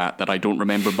cricket bat that I don't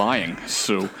remember buying.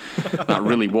 So that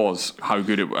really was how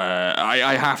good it.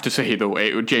 I have to say though,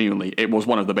 it was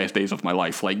one of the best days of my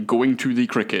life. Like going to the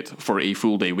cricket for a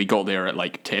full day. We got there at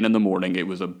like 10 in the morning. It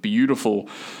was a beautiful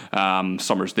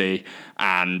summer's day,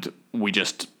 and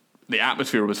the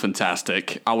atmosphere was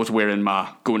fantastic. I was wearing my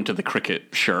going to the cricket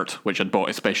shirt, which I'd bought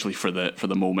especially for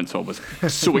the moment, so I was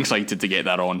so excited to get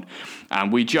that on.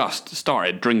 And we just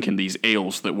started drinking these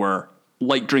ales that were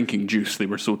like drinking juice. They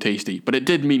were so tasty. But it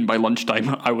did mean by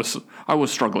lunchtime I was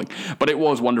struggling. But it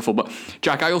was wonderful. But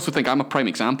Jack, I also think I'm a prime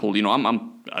example.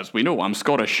 I'm as we know, I'm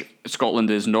Scottish. Scotland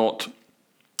is not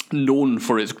known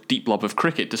for its deep love of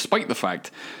cricket, despite the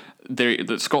fact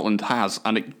that Scotland has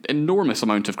an enormous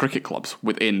amount of cricket clubs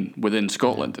within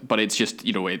Scotland, but it's just,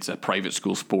 it's a private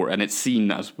school sport, and it's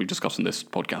seen, as we've discussed in this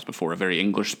podcast before, a very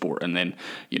English sport. And then,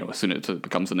 as soon as it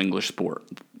becomes an English sport,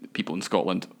 people in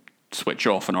Scotland switch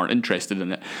off and aren't interested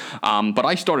in it. But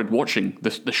I started watching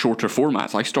the shorter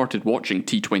formats. I started watching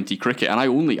T20 cricket, and I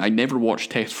never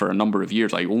watched Test for a number of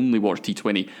years. I only watched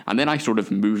T20, and then I sort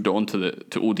of moved on to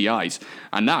ODIs,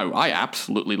 and now I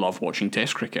absolutely love watching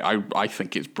Test cricket. I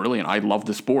think it's brilliant. I love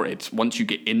the sport. It's once you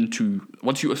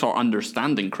start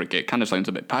understanding cricket, it kind of sounds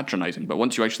a bit patronising, but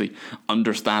once you actually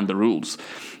understand the rules,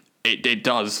 it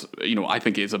does. I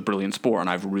think it's a brilliant sport, and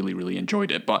I've really, really enjoyed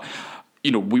it. But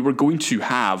we were going to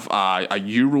have a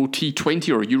Euro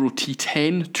T20 or a Euro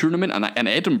T10 tournament, and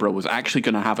Edinburgh was actually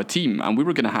going to have a team, and we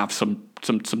were going to have some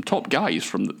top guys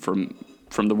from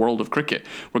the world of cricket.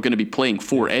 We're going to be playing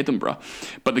for Edinburgh,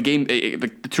 but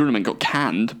the tournament got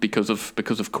canned because of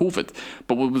COVID.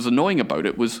 But what was annoying about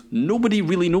it was nobody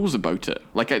really knows about it.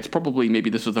 Like, it's probably,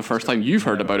 maybe this is the first time you've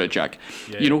heard about it, Jack.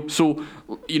 Yeah. So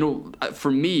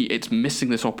for me, it's missing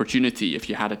this opportunity. If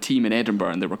you had a team in Edinburgh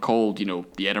and they were called,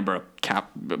 the Edinburgh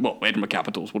Edinburgh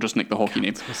Capitals, we'll just nick the hockey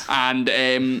name,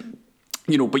 and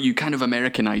but you kind of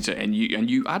Americanise it and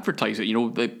you advertise it.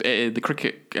 The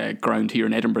cricket ground here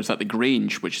in Edinburgh is at the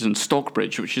Grange, which is in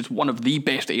Stockbridge, which is one of the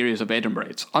best areas of Edinburgh.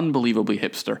 It's unbelievably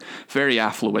hipster, very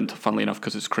affluent, funnily enough,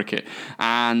 because it's cricket,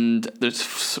 and there's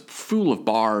full of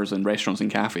bars and restaurants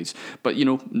and cafes. But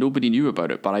nobody knew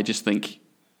about it. But I just think,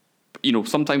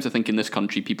 sometimes I think in this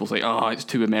country people say, "Oh, it's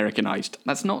too Americanized."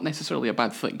 That's not necessarily a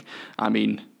bad thing. I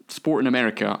mean, sport in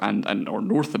America or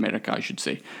North America, I should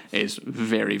say, is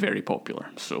very, very popular.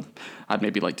 So I'd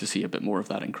maybe like to see a bit more of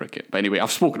that in cricket. But anyway,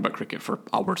 I've spoken about cricket for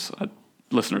hours.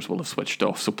 Listeners will have switched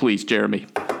off. So please, Jeremy,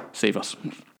 save us.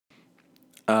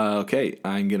 Okay,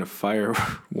 I'm going to fire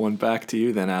one back to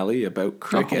you then, Ali, about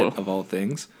cricket, of all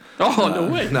things. Oh,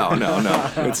 no way. No,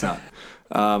 it's not.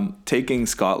 Taking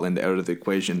Scotland out of the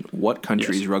equation, what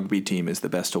country's rugby team is the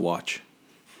best to watch?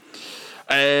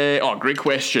 Great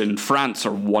question. France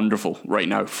are wonderful right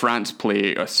now. France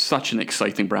play such an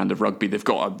exciting brand of rugby. They've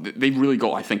really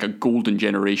got, I think, a golden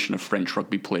generation of French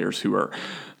rugby players who are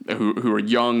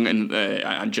young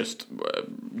and just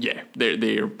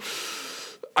they're.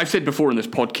 I've said before in this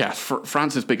podcast,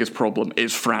 France's biggest problem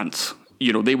is France.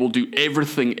 They will do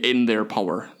everything in their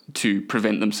power to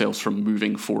prevent themselves from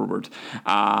moving forward.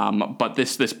 But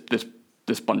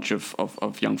this bunch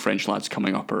of young French lads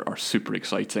coming up are super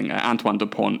exciting. Antoine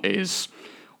Dupont is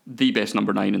the best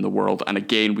number 9 in the world. And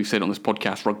again, we've said on this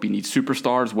podcast, rugby needs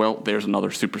superstars. Well, there's another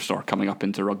superstar coming up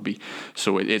into rugby.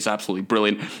 So it's absolutely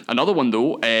brilliant. Another one,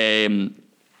 though,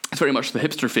 it's very much the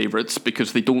hipster favourites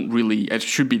because they don't really, it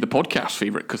should be the podcast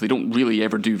favourite because they don't really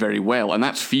ever do very well. And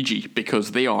that's Fiji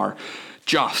because they are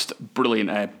just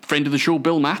brilliant. Friend of the show,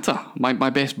 Bill Mata, my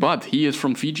best bud. He is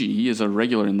from Fiji. He is a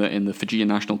regular in the Fijian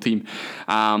national team.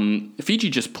 Fiji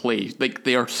just play like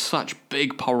they are such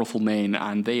big, powerful men,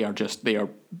 and they are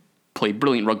play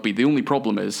brilliant rugby. The only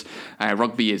problem is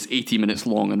rugby is 80 minutes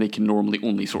long, and they can normally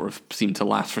only sort of seem to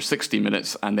last for 60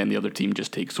 minutes, and then the other team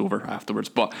just takes over afterwards.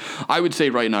 But I would say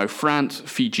right now, France,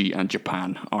 Fiji, and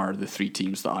Japan are the 3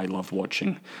 teams that I love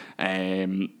watching.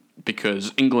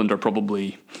 Because England are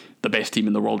probably the best team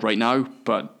in the world right now,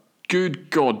 but good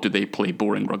God, do they play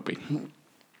boring rugby.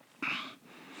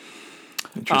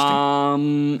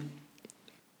 Interesting.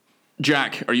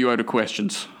 Jack, are you out of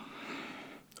questions?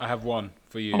 I have one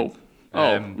for you.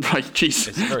 Right,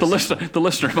 jeez. The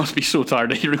listener must be so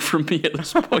tired of hearing from me at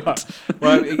this point.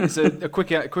 Well, it's a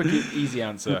quick, easy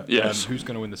answer. Yes. Who's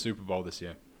going to win the Super Bowl this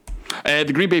year?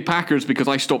 The Green Bay Packers, because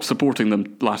I stopped supporting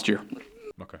them last year.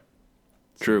 Okay.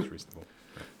 True. Reasonable.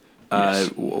 Yes.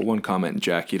 One comment,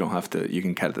 Jack. You don't have to. You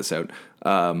can cut this out.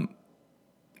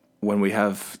 When we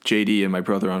have JD and my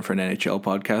brother on for an NHL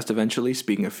podcast eventually,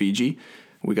 speaking of Fiji,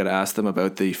 we got to ask them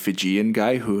about the Fijian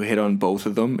guy who hit on both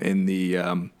of them in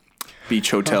the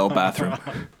beach hotel bathroom.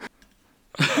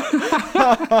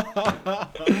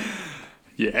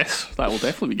 Yes, that will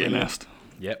definitely be getting asked.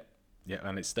 Yep,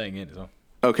 and it's staying in as well.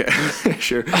 Okay,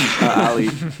 sure.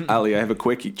 Ali, I have a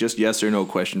quick, just yes or no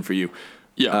question for you.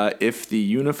 Yeah. If the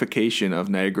unification of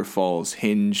Niagara Falls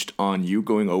hinged on you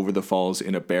going over the falls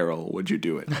in a barrel, would you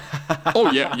do it?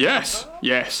 Oh yeah,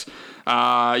 yes.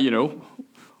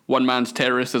 One man's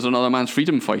terrorist is another man's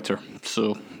freedom fighter.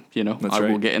 So That's I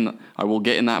right. will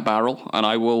get in that barrel, and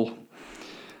I will.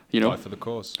 Fight for the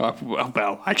cause.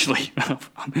 Well, actually, I'm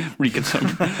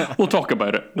reconsidered. We'll talk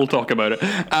about it.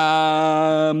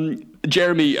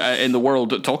 Jeremy, in the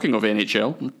world, talking of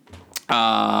NHL,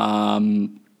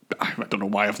 I don't know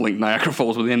why I've linked Niagara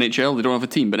Falls with the NHL. They don't have a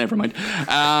team, but never mind.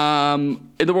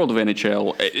 In the world of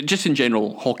NHL, just in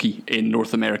general, hockey in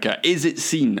North America, is it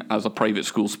seen as a private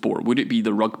school sport? Would it be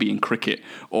the rugby and cricket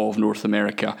of North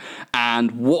America?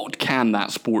 And what can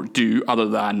that sport do other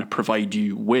than provide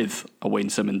you with a Wayne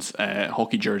Simmons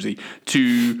hockey jersey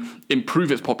to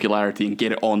improve its popularity and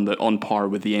get it on par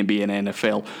with the NBA and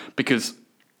NFL? Because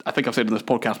I think I've said in this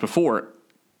podcast before,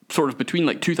 sort of between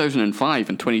like 2005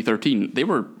 and 2013, they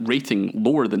were rating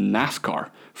lower than NASCAR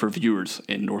for viewers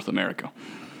in North America.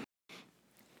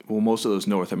 Well, most of those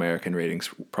North American ratings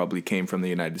probably came from the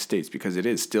United States because it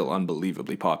is still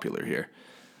unbelievably popular here.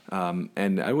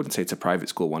 And I wouldn't say it's a private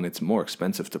school one. It's more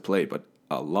expensive to play, but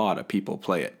a lot of people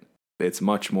play it. It's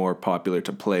much more popular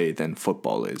to play than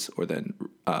football is or than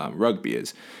rugby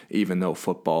is, even though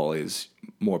football is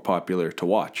more popular to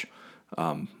watch.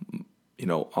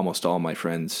 Almost all my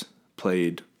friends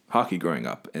played hockey growing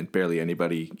up, and barely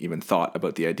anybody even thought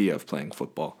about the idea of playing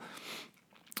football.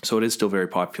 So it is still very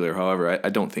popular. However, I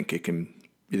don't think it can.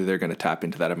 Either they're going to tap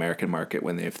into that American market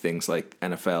when they have things like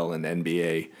NFL and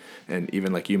NBA, and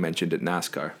even like you mentioned at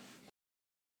NASCAR.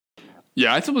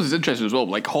 Yeah, I suppose it's interesting as well.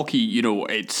 Like hockey,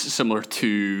 it's similar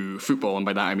to football, and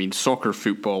by that I mean soccer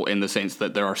football, in the sense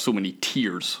that there are so many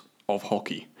tiers of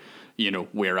hockey.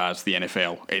 Whereas the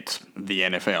NFL, it's the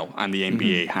NFL, and the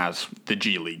NBA has the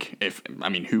G League.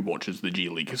 Who watches the G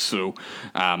League? So,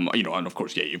 and of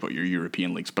course, you've got your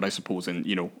European leagues, but I suppose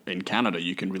in Canada,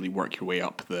 you can really work your way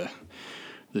up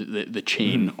the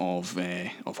chain of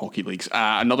hockey leagues.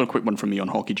 Another quick one from me on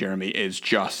hockey, Jeremy, is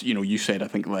just, you said, I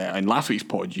think in last week's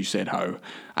pod, you said how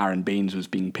Aaron Baines was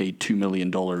being paid $2 million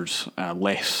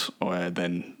less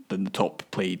than the top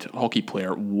paid hockey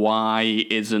player. Why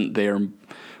isn't there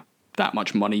that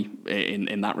much money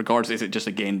in that regards? Is it just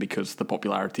again because the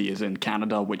popularity is in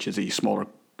Canada, which is a smaller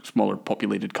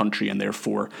populated country, and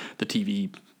therefore the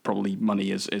TV probably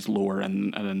money is lower,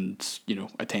 and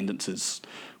attendance is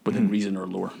within reason or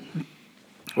lower?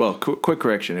 Well, quick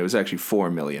correction, it was actually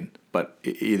 $4 million, but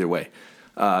either way,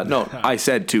 no, I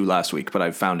said 2 last week, but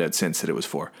I've found out since that it was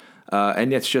 4.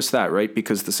 And it's just that, right?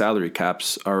 Because the salary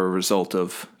caps are a result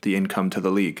of the income to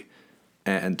the league.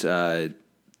 And the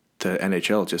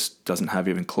NHL just doesn't have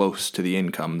even close to the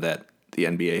income that the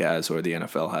NBA has or the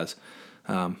NFL has.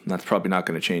 That's probably not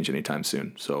going to change anytime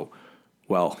soon. So,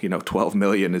 well, 12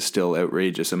 million is still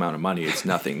outrageous amount of money. It's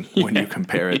nothing when you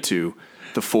compare it to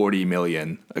the 40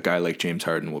 million a guy like James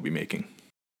Harden will be making.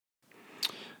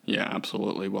 Yeah,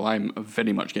 absolutely. Well, I'm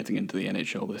very much getting into the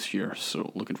NHL this year,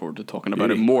 so looking forward to talking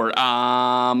about it more.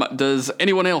 Does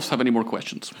anyone else have any more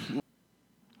questions?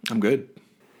 I'm good.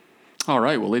 All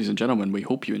right, well, ladies and gentlemen, we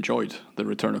hope you enjoyed the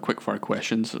return of Quickfire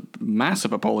Questions.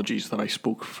 Massive apologies that I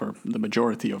spoke for the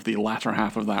majority of the latter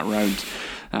half of that round.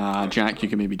 Jack, you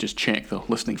can maybe just check the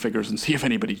listening figures and see if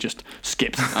anybody just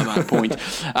skipped at that point.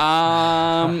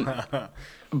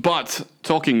 But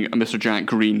talking Mr. Jack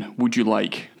Green, would you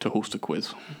like to host a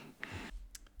quiz?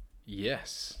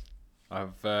 Yes.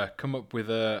 I've come up with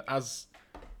as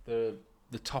the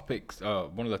topics,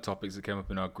 one of the topics that came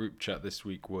up in our group chat this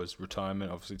week was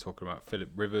retirement, obviously talking about Philip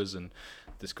Rivers and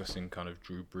discussing kind of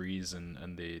Drew Brees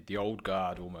and the old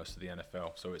guard almost of the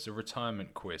NFL. So it's a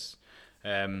retirement quiz.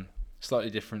 Slightly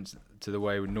different to the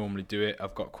way we normally do it.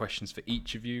 I've got questions for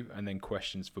each of you and then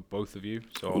questions for both of you.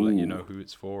 So I'll let you know who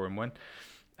it's for and when.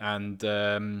 And,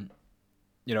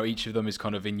 each of them is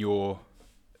kind of in your,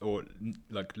 or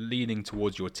like leaning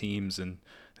towards your teams and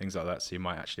things like that, so you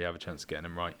might actually have a chance of getting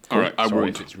them right. All right, Sorry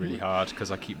if it's really hard,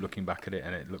 because I keep looking back at it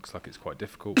and it looks like it's quite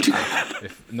difficult. So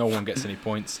if no one gets any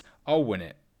points, I'll win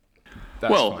it.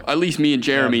 That's fine. At least me and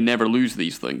Jeremy never lose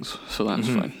these things, so that's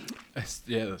fine.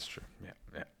 Yeah, that's true. Yeah.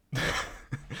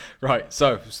 Right,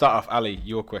 so start off, Ali,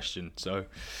 your question. So,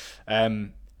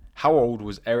 how old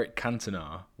was Eric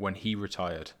Cantona when he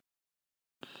retired?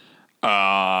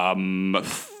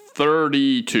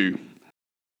 32.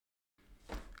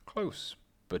 Close,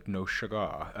 but no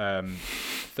sugar.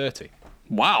 30.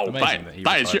 Wow, Amazing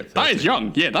that is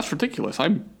young. Yeah, that's ridiculous.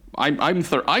 I'm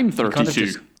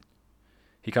 32.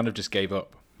 He kind of just gave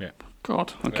up. Yeah.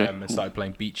 God. Okay. And started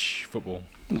playing beach football.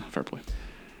 Fair play.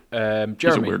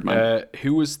 Jeremy, weird man.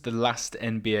 who was the last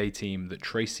NBA team that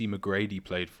Tracy McGrady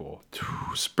played for?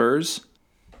 Spurs?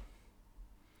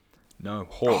 No,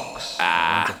 Hawks. The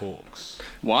Hawks.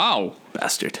 Wow.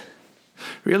 Bastard.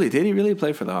 Really? Did he really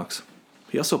play for the Hawks?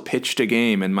 He also pitched a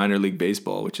game in minor league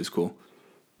baseball, which is cool.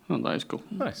 Oh, that is cool.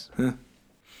 Nice. Yeah.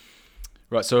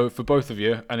 Right, so for both of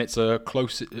you, and it's a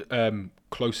closest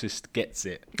gets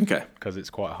it. Okay. Because it's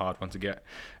quite a hard one to get.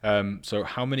 So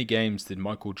how many games did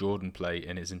Michael Jordan play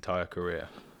in his entire career?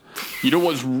 You know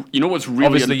what's really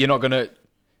obviously you're not gonna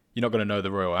know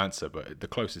the real answer, but the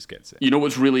closest gets it. You know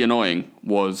what's really annoying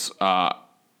was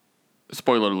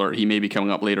spoiler alert, he may be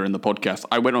coming up later in the podcast.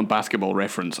 I went on Basketball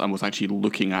Reference and was actually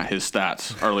looking at his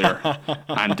stats earlier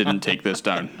and didn't take this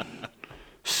down.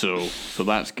 So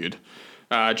that's good.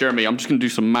 Jeremy, I'm just going to do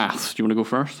some maths. Do you want to go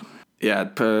first? Yeah,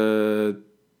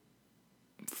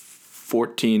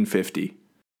 1450.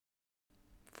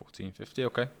 1450,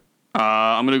 okay.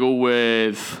 I'm going to go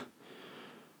with...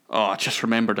 I just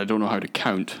remembered I don't know how to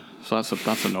count, so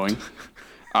that's annoying.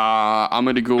 I'm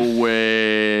going to go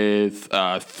with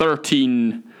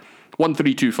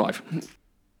 1325.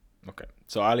 Okay,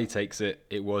 so Ali takes it.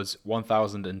 It was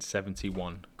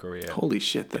 1,071 career. Holy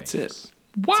shit, that's games. it.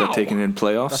 Wow. Is that taken in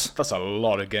playoffs? That's a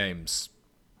lot of games.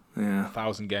 Yeah.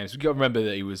 1,000 games. You got to remember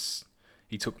that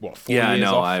he took 4 Yeah, years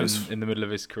I know, off in the middle of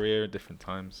his career at different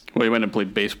times. Well, he went and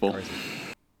played baseball.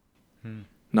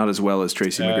 Not as well as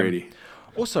Tracy McGrady.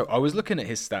 Also, I was looking at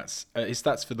his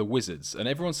stats for the Wizards, and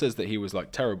everyone says that he was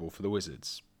like terrible for the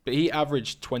Wizards, but he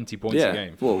averaged 20 points a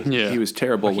game. Well, he was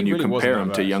terrible Like, when he you really compare wasn't him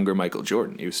that to bad. younger Michael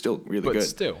Jordan. He was still really But good.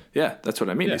 still. Yeah, that's what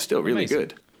I mean. Yeah, He's still really amazing.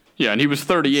 good. Yeah, and he was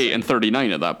 38 and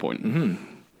 39 at that point. Mm-hmm.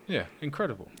 Yeah,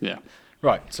 incredible. Yeah.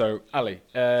 Right, so Ali.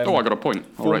 I got a point.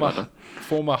 I'll write that down.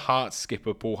 Former Hearts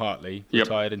skipper Paul Hartley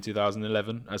retired in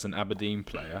 2011 as an Aberdeen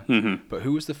player. Mm-hmm. But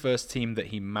who was the first team that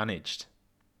he managed?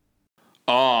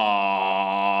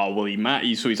 Well,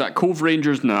 he's at Cove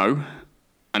Rangers now,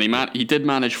 and he did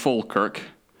manage Falkirk,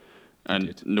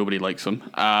 and nobody likes him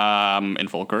in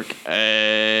Falkirk.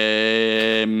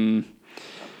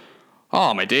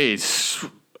 My days.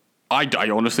 I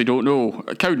honestly don't know.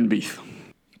 Cowdenbeath.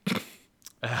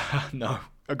 No,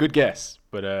 a good guess,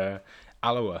 but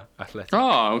Alloa Athletic.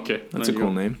 Oh, okay. That's a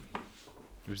cool name.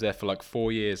 He was there for like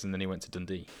 4 years, and then he went to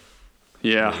Dundee.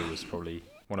 Yeah. It was probably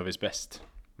one of his best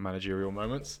managerial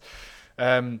moments.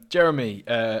 Jeremy,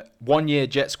 1 year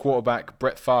Jets quarterback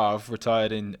Brett Favre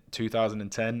retired in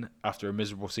 2010 after a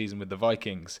miserable season with the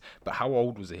Vikings. But how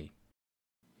old was he?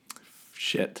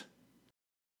 Shit.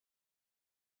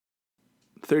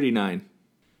 39.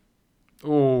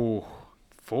 Oh,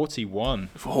 41.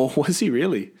 Oh, was he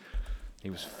really? He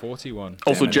was 41.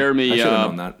 Also, Damn it. Jeremy. I should have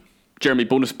known that. Jeremy,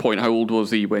 bonus point. How old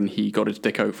was he when he got his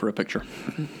dick out for a picture?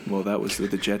 Well, that was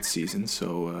with the Jets season.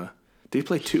 So did he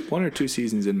play 1 or 2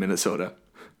 seasons in Minnesota?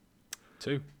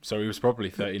 2. So he was probably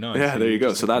 39. Yeah, so there you go.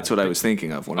 just So that's what I was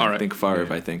thinking of when All I right. think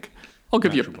Favre. I think. I'll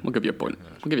give you a point.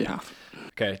 I'll give you half.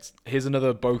 Okay, here's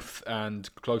another both and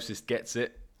closest gets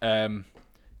it. Kareem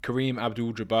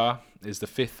Abdul-Jabbar is the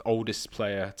 5th oldest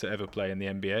player to ever play in the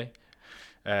NBA.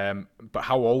 But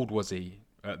how old was he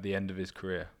at the end of his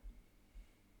career?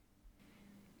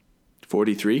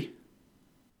 43.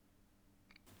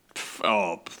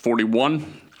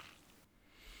 41.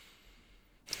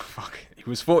 Fuck, he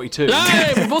was 42.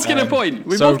 Hey, we both get a point.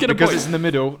 We So both get a because point. it's in the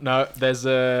middle, now there's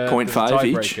a 0.5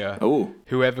 each. tiebreaker. Oh,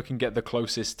 Whoever can get the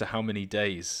closest to how many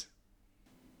days?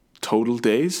 total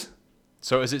days.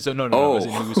 So is it? So no. Oh. As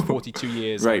in he was 42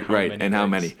 years. Right, right. And how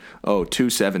days? many? Oh,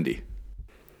 270.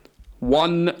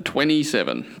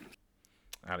 127.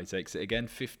 Ali takes it again.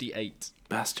 58.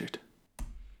 Bastard.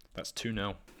 That's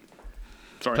 2-0.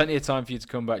 Sorry. Plenty of time for you to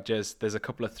come back, Jez. There's a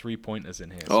couple of 3-pointers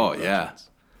in here. Oh, you've got a yeah. chance.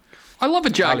 I love a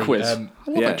Jack Ali, quiz. I love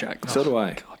Yeah, a Jack quiz. so do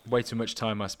I. Way too much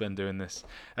time I spend doing this.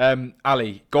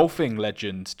 Ali, golfing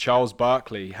legend Charles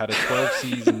Barkley had a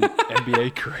 12-season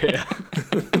NBA career.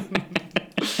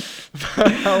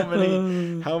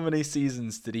 How many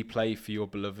seasons did he play for your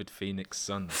beloved Phoenix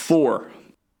Suns? 4.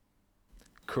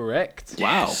 Correct.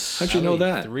 Wow. How'd you know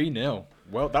that? 3-0.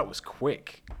 Well, that was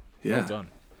quick. Yeah. Well done.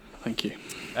 Thank you.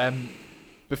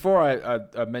 Before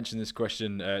I mention this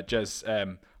question,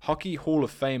 Jez, Hockey Hall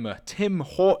of Famer Tim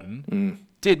Horton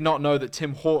did not know that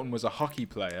Tim Horton was a hockey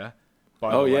player,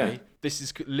 by the way. yeah. This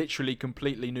is literally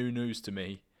completely new news to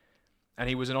me. And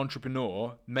he was an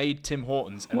entrepreneur, made Tim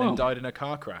Hortons, and Wow. then died in a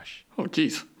car crash Oh,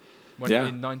 jeez. Yeah.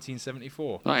 in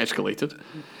 1974. That escalated.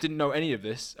 Didn't know any of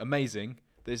this. Amazing.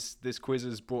 This quiz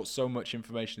has brought so much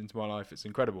information into my life. It's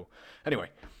incredible. Anyway,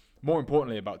 more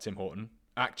importantly about Tim Horton,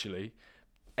 actually,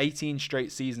 18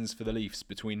 straight seasons for the Leafs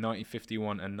between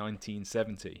 1951 and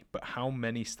 1970. But how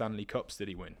many Stanley Cups did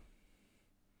he win?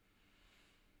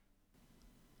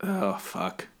 Oh,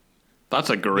 fuck. That's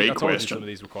a great I told you some of question.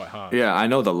 these were quite hard. Yeah, I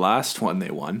know the last one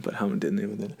they won, but how many didn't they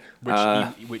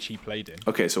win? Which he played in.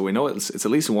 Okay, so we know it's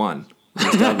at least one. We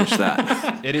established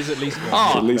that. It is at least one.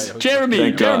 Oh, At least- Jeremy,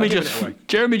 Thank Jeremy God. just,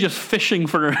 Jeremy just fishing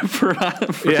for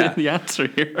Yeah. the answer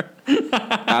here.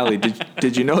 Ali,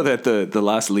 did you know that the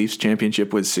last Leafs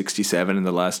championship was 67 and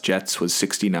the last Jets was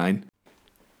 69?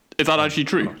 Is that actually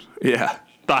true? Yeah.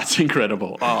 That's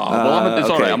incredible. Oh, well, it's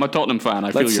all okay. right. I'm a Tottenham fan.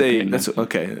 I feel Let's your say pain. that's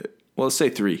okay. Well, let's say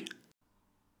 3.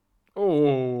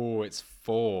 Oh, it's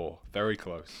 4. Very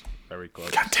close. Very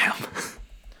close. God damn.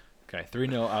 Okay,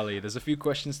 3-0 Ali. There's a few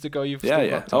questions to go. You've Yeah, still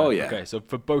yeah. got time. Oh, yeah. Okay, so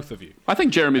for both of you. I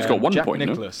think Jeremy's got 1 Jack point.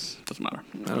 Nicholas. No? Doesn't matter.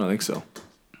 I don't think so.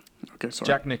 Okay, sorry.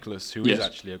 Jack Nicholas, who is Yes.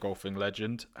 actually a golfing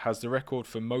legend, has the record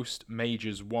for most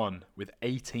majors won with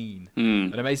 18. Hmm.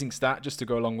 An amazing stat just to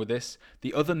go along with this.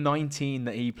 The other 19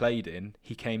 that he played in,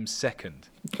 he came second.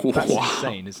 That's Wow.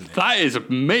 insane, isn't it? That is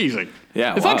amazing.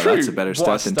 Yeah, Is wow, that true? that's a better What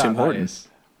stat a than stat Tim that Horton. is.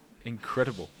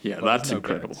 Incredible. Yeah, Well, that's there's no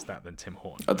better incredible. stat than Tim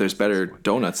Horton. There's better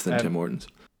donuts than Tim Hortons.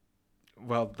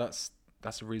 Well, that's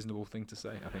a reasonable thing to say,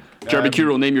 I think. Jeremy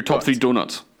Kiro, name your top but- 3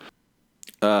 donuts.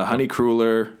 Honey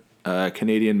Cruller,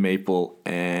 Canadian Maple,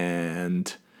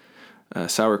 and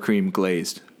sour cream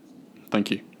glazed.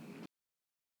 Thank you.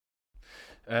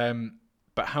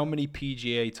 But how many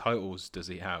PGA titles does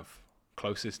he have?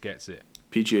 Closest gets it.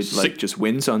 PGA, like just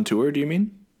wins on tour, do you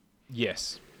mean?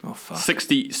 Yes. Oh, fuck.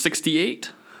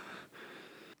 68?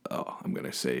 Oh, I'm going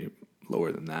to say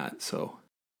lower than that, so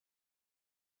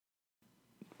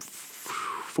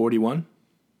 41?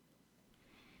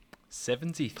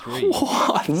 73.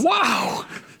 Wow.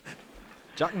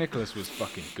 Jack Nicholas was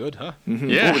fucking good, huh?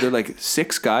 Yeah. Oh, were there like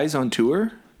 6 guys on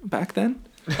tour back then?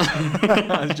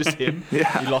 Just him.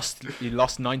 Yeah. He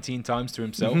lost 19 times to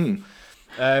himself.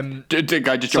 Did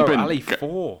I just So jump in? Ali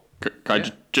 4. Can I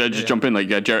just jump in? Like,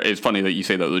 it's funny that you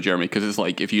say that though, Jeremy, because it's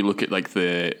like if you look at like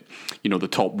the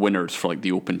top winners for like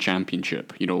the Open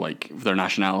Championship, like their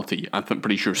nationality, I'm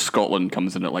pretty sure Scotland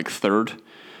comes in at like 3rd,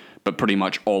 but pretty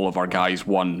much all of our guys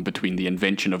won between the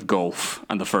invention of golf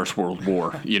and the First World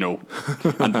War,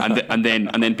 and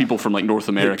then people from like North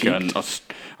America and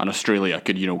Australia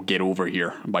could get over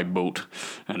here by boat,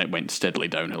 and it went steadily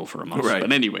downhill for a month. Right.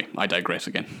 But anyway, I digress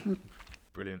again.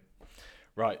 Brilliant.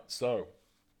 Right, so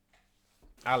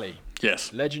Ali,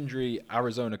 Yes. legendary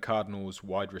Arizona Cardinals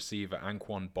wide receiver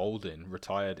Anquan Boldin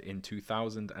retired in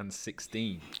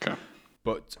 2016. Okay.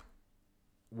 But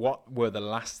what were the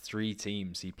last 3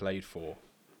 teams he played for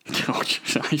Oh,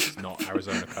 Not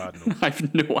Arizona Cardinals. I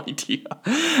have no idea.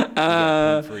 You get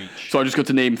a point for each. So I just got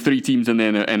to name 3 teams in the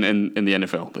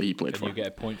NFL that he played And for. you get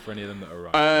a point for any of them that are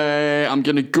right. I'm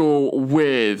going to go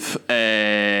with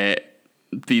the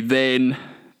then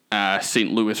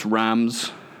St. Louis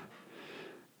Rams,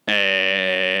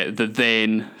 the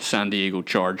then San Diego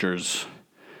Chargers,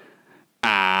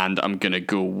 and I'm going to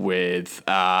go with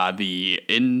the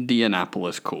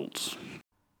Indianapolis Colts.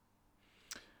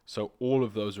 So all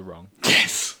of those are wrong.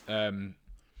 Yes.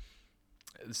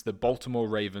 It's the Baltimore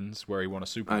Ravens, where he won a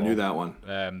Super Bowl. I knew that one.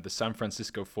 The San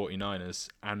Francisco 49ers,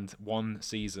 and 1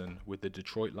 season with the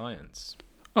Detroit Lions.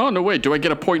 Oh, no way. Do I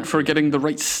get a point for getting the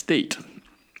right state?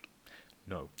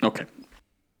 No. Okay.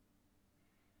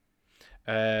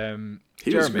 He was a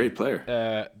Jeremy, great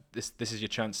player. This is your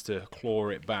chance to claw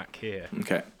it back here.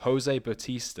 Okay. Jose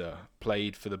Bautista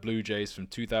played for the Blue Jays from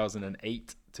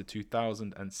 2008 to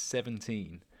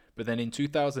 2017. But then in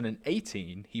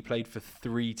 2018, he played for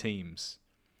 3 teams.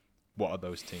 What are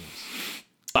those teams?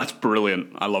 That's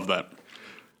brilliant. I love that.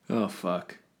 Oh,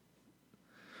 fuck.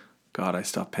 God, I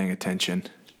stopped paying attention.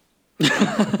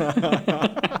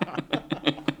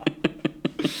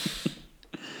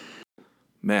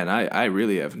 Man, I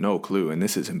really have no clue, and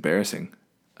this is embarrassing.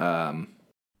 Well,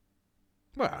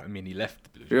 I mean, he left the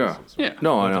Blue Jays. Yeah. as well. Yeah.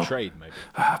 No, Or I the know. trade, maybe.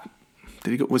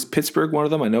 Did he go? Was Pittsburgh one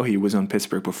of them? I know he was on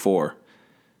Pittsburgh before.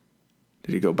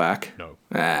 Did he go back? No.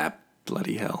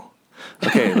 Bloody hell.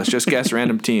 Okay, let's just guess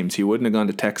random teams. He wouldn't have gone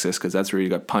to Texas because that's where he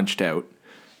got punched out.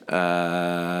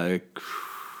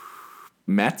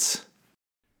 Mets?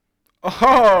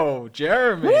 Oh,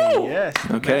 Jeremy. Yes.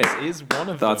 the Okay. Mets is one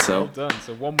of Thought them. so. Well done.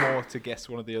 So one more to guess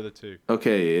one of the other 2.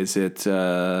 Okay, is it...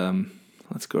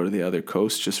 let's go to the other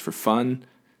coast just for fun.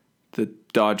 The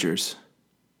Dodgers.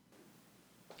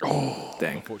 Oh,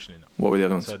 dang. Unfortunately, not. What were the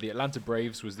other ones? So the Atlanta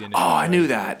Braves was the initial. Oh, I knew trade,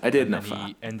 that. I did and know. then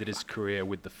he ended his career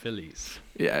with the Phillies.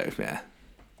 Yeah.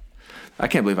 I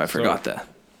can't believe I forgot that.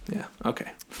 Yeah,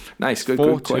 okay. Nice, good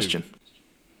 4-2. question.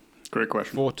 Great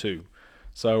question. 4-2.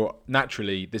 So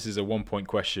naturally, this is a 1-point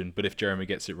question, but if Jeremy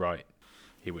gets it right,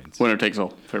 he wins. Winner takes all.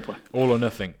 Fair play. All or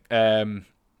nothing.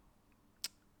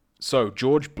 So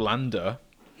George Blanda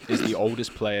is the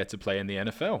oldest player to play in the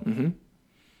NFL. Mm-hmm.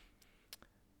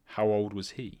 How old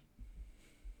was he?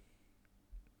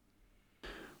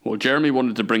 Well, Jeremy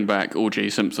wanted to bring back O.J.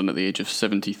 Simpson at the age of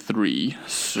 73,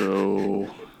 so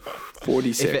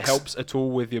 46. If it helps at all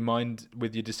with your mind,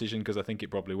 with your decision, because I think it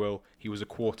probably will, he was a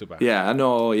quarterback. Yeah, I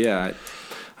know. Yeah,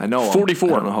 I know. 44.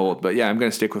 I don't know how old, but yeah, I'm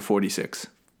going to stick with 46.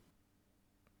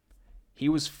 He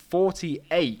was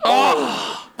 48.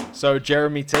 Oh! So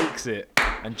Jeremy takes it,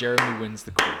 and Jeremy wins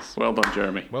the quiz. well done,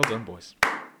 Jeremy. Well done, boys.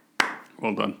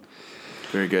 Well done.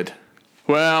 Very good.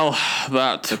 Well,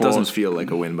 that Doesn't feel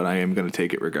like a win, but I am going to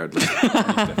take it regardless.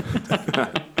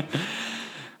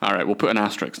 All right, we'll put an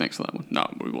asterisk next to that one. No,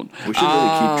 we won't. We should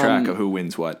really keep track of who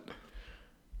wins what.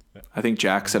 I think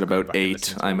Jack's at about back and 8.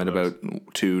 listen to I'm all at those.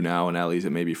 about 2 now, and Ali's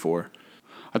at maybe 4.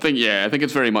 I think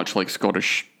it's very much like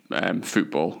Scottish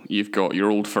football. You've got your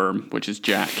old firm, which is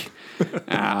Jack,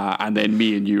 and then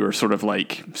me and you are sort of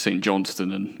like St.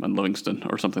 Johnston and Livingston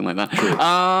or something like that.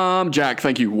 Jack,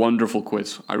 thank you. Wonderful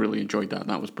quiz. I really enjoyed that.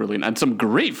 That was brilliant. And some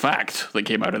great facts that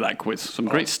came out of that quiz. Some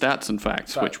great stats and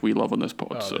facts, which we love on this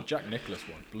pod. Oh, So the Jack Nicklaus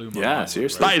one blew my Yeah, mind.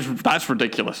 seriously. that's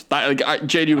ridiculous. That, like, I I had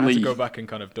genuinely... to go back and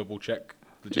kind of double check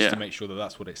just Yeah. to make sure that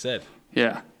that's what it said.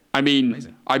 Yeah. I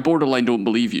mean, I borderline don't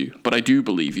believe you, but I do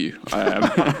believe you.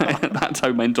 That's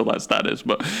how mental that stat is.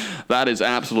 But that is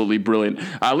absolutely brilliant.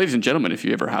 Ladies and gentlemen, if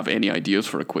you ever have any ideas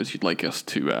for a quiz you'd like us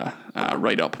to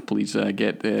write up, please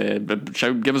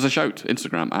give us a shout.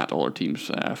 Instagram at all our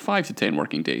teams. 5 to 10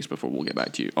 working days before we'll get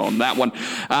back to you on that one.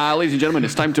 Ladies and gentlemen,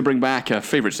 it's time to bring back a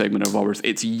favourite segment of ours.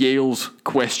 It's Yale's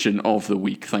question of the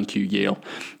week. Thank you, Yale.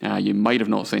 You might have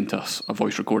not sent us a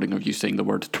voice recording of you saying the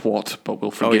word twat, but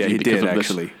we'll Oh, forgive yeah, you he because did, of this.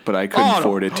 actually. But I couldn't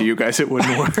forward it to you guys. It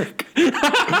wouldn't work. But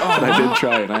I did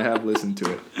try, and I have listened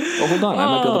to it. Oh, hold on. I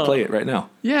might be able to play it right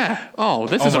now. Yeah. Oh,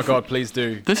 this Oh is my a God, please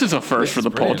do. This is a first for the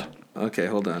brilliant. pod. Okay,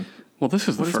 hold on. Well, this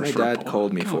is the What first has for my a dad pod.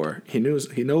 called me for? He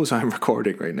knows I'm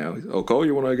recording right now. I'll call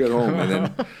you when I get home,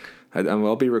 and then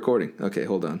I'll be recording. Okay,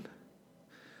 hold on.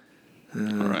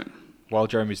 All right. While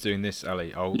Jeremy's doing this,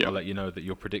 Ali, I'll Yeah. let you know that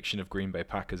your prediction of Green Bay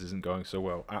Packers isn't going so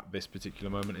well at this particular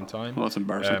moment in time. Well, that's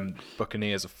embarrassing.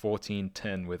 Buccaneers are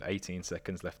 14-10 with 18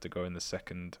 seconds left to go in the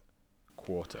second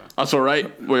quarter. That's all right.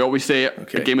 We always say it.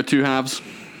 Okay. A game of two halves.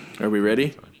 Are we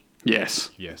ready? Yes.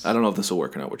 Yes, I don't know if this will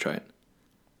work or not. We'll try it.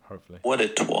 hopefully. What a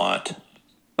twat.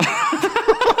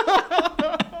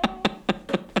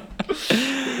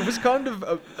 It was kind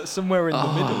of somewhere in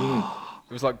the middle.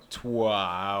 It was like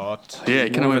twat. Yeah, it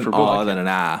kind of More went of for an both. awe than an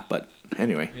ah, but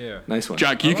anyway. Yeah. Nice one.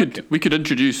 Jack, we could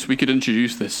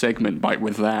introduce this segment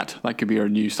with that. That could be our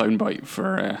new soundbite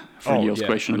for Yale's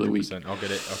question of the week. I'll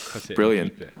get it. I'll cut it.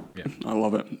 Brilliant. And keep it. Yeah. I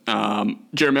love it.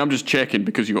 Jeremy, I'm just checking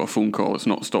because you got a phone call. It's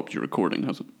not stopped your recording,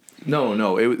 has it?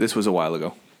 No, this was a while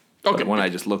ago. Okay. But when I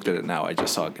just looked at it now, I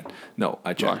just saw it again. No,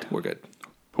 I checked. Right. We're good.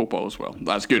 Hope all is well.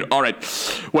 That's good. All right.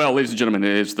 Well, ladies and gentlemen,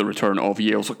 it is the return of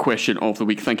Yale's question of the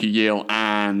week. Thank you, Yale.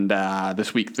 And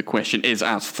this week the question is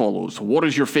as follows. What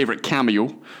is your favourite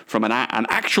cameo from an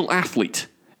actual athlete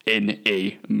in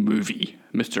a movie?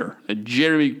 Mr.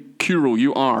 Jeremy Kuro,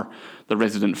 you are the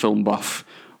resident film buff.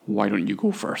 Why don't you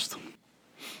go first?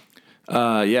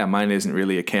 Yeah, mine isn't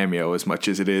really a cameo as much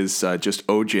as it is just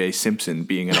O.J. Simpson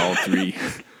being in all three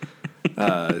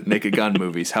Naked Gun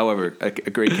movies. However, a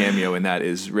great cameo in that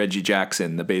is Reggie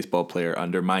Jackson, the baseball player,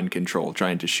 under mind control,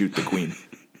 trying to shoot the Queen.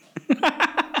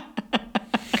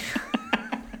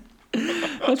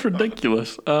 That's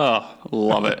ridiculous. Oh,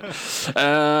 love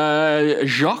it.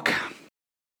 Jacques?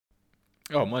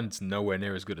 Oh, mine's nowhere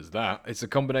near as good as that. It's a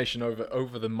combination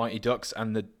over the Mighty Ducks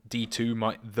and the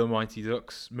D2 The Mighty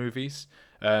Ducks movies.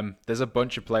 There's a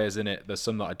bunch of players in it. There's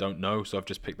some that I don't know, so I've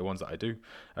just picked the ones that I do.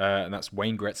 And that's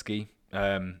Wayne Gretzky,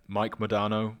 Mike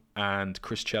Modano, and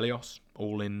Chris Chelios,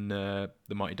 all in the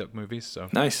Mighty Duck movies. So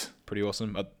Nice. pretty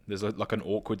awesome. There's like an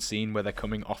awkward scene where they're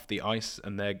coming off the ice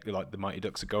and they're like the Mighty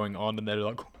Ducks are going on and they're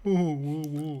like, ooh, ooh,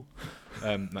 ooh.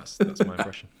 That's my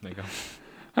impression. There you go.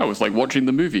 That was like watching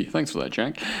the movie. Thanks for that,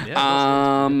 Jack.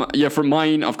 Yeah, for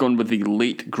mine, I've gone with the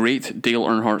late, great Dale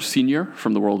Earnhardt Sr.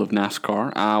 from the world of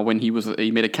NASCAR. When he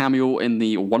made a cameo in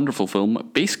the wonderful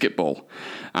film Basketball.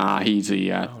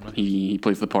 He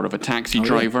plays the part of a taxi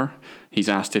driver. He's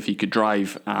asked if he could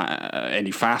drive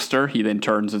any faster. He then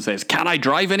turns and says, "Can I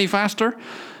drive any faster?"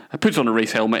 Puts on a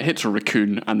race helmet, hits a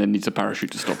raccoon, and then needs a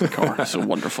parachute to stop the car. So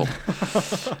wonderful.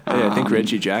 Hey, I think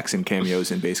Reggie Jackson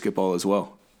cameos in Basketball as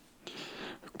well.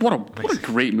 What a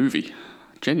great movie.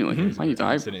 Genuinely. I need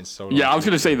to, Seen it in so long. yeah, I was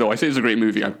going to say, though, I say it's a great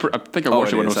movie. I think I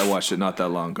watched it when I was... I watched it not that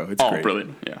long ago. It's Oh, great.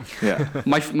 brilliant. Yeah. Yeah.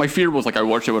 My fear was, I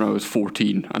watched it when I was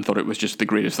 14 and thought it was just the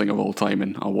greatest thing of all time,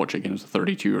 and I'll watch it again as a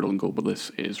 32-year-old and go, but this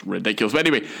is ridiculous. But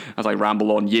anyway, as I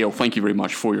ramble on, Yale, thank you very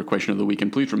much for your question of the week.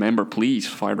 And please remember,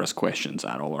 fire us questions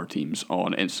at all our teams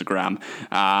on Instagram.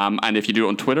 And if you do it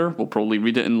on Twitter, we'll probably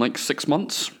read it in 6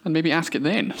 months and maybe ask it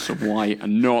then. So why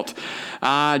not?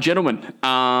 Gentlemen,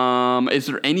 is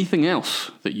there anything else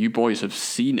that you boys have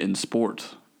seen in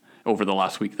sport over the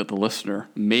last week that the listener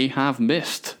may have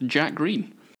missed? Jack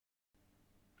Green.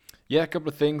 Yeah, a couple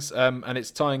of things, and it's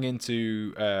tying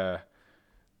into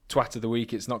Twat of the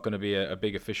Week. It's not going to be a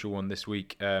big official one this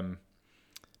week.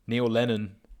 Neil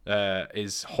Lennon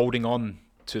is holding on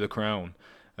to the crown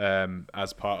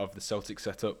as part of the Celtic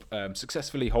setup,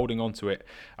 successfully holding on to it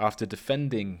after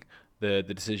defending the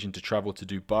decision to travel to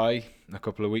Dubai a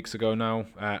couple of weeks ago now,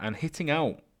 and hitting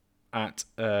out at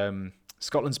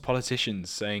Scotland's politicians,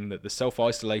 saying that the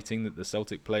self-isolating that the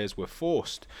Celtic players were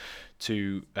forced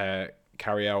to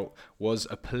carry out was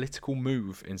a political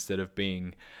move instead of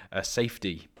being a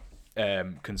safety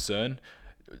concern.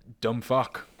 Dumb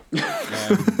fuck.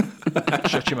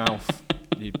 Shut your mouth,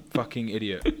 you fucking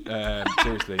idiot.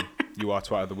 Seriously, you are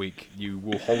Twat of the Week. You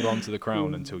will hold on to the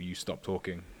crown until you stop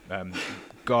talking.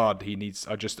 God, he needs...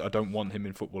 I don't want him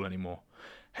in football anymore.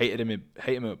 Hated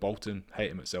him at Bolton, hate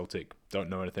him at Celtic. Don't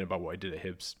know anything about what he did at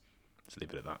Hibs. Let's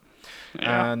leave it at that.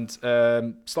 Yeah.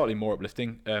 And slightly more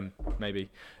uplifting,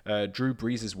 maybe. Drew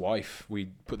Brees' wife. We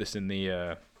put this in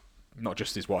the... not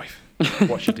just his wife,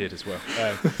 what she did as well.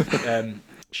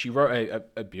 She wrote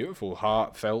a beautiful,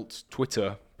 heartfelt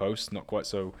Twitter post, not quite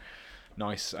so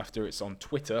nice after it's on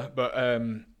Twitter, but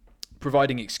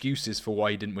providing excuses for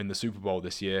why he didn't win the Super Bowl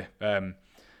this year.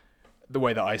 The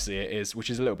way that I see it is, which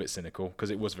is a little bit cynical, because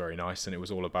it was very nice and it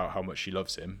was all about how much she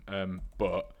loves him,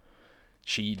 but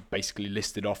she basically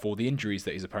listed off all the injuries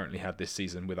that he's apparently had this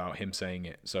season without him saying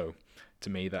it. So to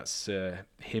me, that's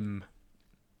him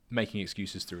making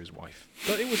excuses through his wife.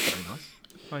 But it was very nice.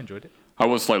 I enjoyed it. I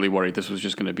was slightly worried this was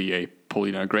just going to be a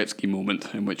Paulina Gretzky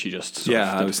moment in which he just sort Yeah,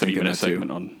 of I did was a 3 thinking minute that too.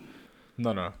 segment on.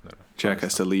 No. Jack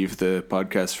has to leave the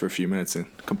podcast for a few minutes and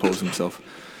compose himself.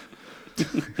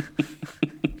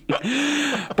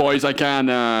 Boys, I can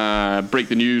break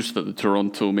the news that the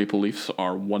Toronto Maple Leafs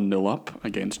are 1-0 up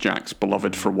against Jack's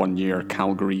beloved for 1 year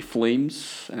Calgary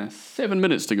Flames. 7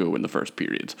 minutes to go in the first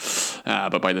period.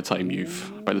 But by the time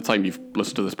you've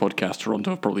listened to this podcast,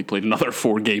 Toronto have probably played another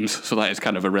 4 games, so that is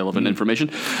kind of irrelevant information.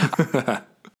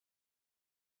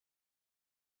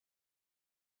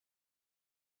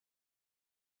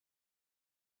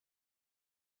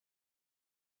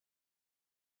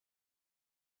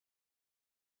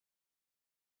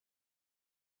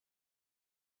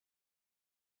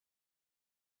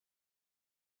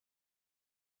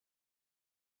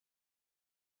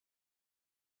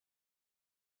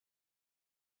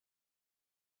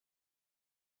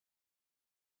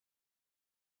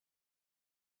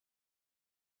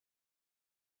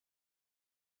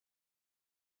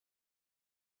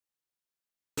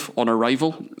 on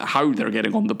arrival. How they're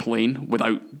getting on the plane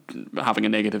without having a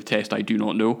negative test, I do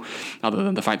not know, other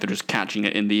than the fact they're just catching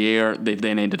it in the air. They've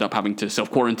then ended up having to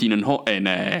self-quarantine in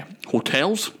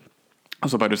hotels. I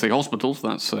was about to say hospitals.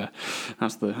 That's the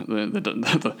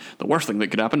worst thing that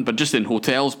could happen. But just in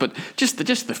hotels. But just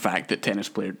the fact that tennis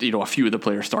players, a few of the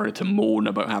players started to moan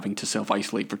about having to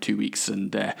self-isolate for 2 weeks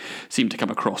and seemed to come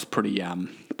across pretty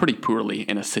poorly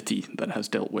in a city that has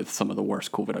dealt with some of the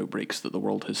worst COVID outbreaks that the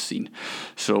world has seen.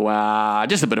 So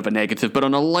just a bit of a negative. But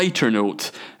on a lighter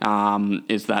note,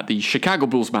 is that the Chicago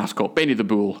Bulls mascot Benny the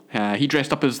Bull, he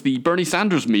dressed up as the Bernie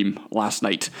Sanders meme last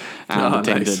night and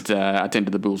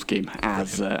attended the Bulls game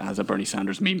as a Bernie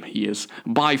Sanders meme. He is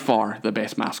by far the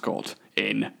best mascot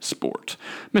in sport.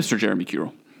 Mr. Jeremy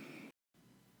Curo.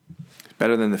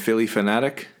 Better than the Philly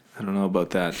Fanatic? I don't know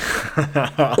about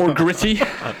that. Or Gritty.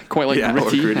 Quite like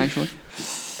Gritty, actually.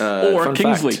 Or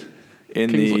Kingsley. Fact,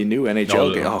 the new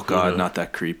NHL game. Oh, God, not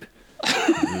that creep.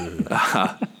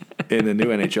 In the new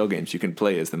NHL games, you can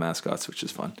play as the mascots, which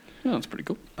is fun. Yeah, that's pretty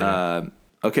cool.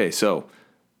 Okay, so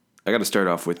I got to start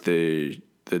off with the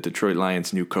Detroit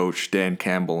Lions' new coach, Dan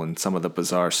Campbell, and some of the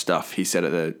bizarre stuff he said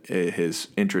at his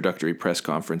introductory press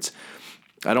conference.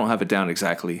 I don't have it down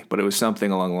exactly, but it was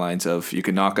something along the lines of, you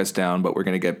can knock us down, but we're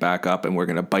going to get back up and we're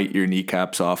going to bite your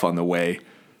kneecaps off on the way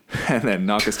and then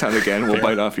knock us down again. We'll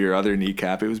bite off your other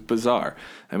kneecap. It was bizarre.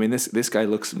 I mean, this guy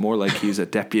looks more like he's a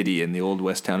deputy in the old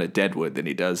West Town at Deadwood than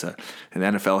he does an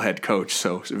NFL head coach.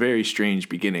 So it's a very strange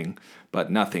beginning, but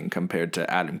nothing compared to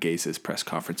Adam Gase's press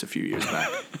conference a few years back.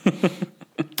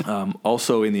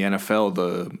 Also in the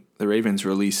NFL, the Ravens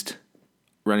released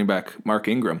running back Mark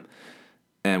Ingram.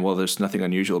 And while there's nothing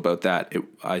unusual about that,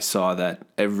 I saw that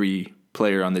every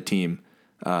player on the team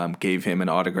gave him an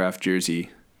autographed jersey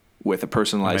with a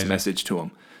personalized message to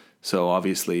him. So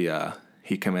obviously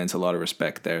he commands a lot of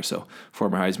respect there. So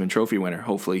former Heisman Trophy winner.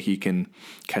 Hopefully he can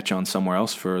catch on somewhere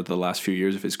else for the last few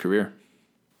years of his career.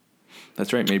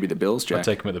 That's right. Maybe the Bills, Jack. I'd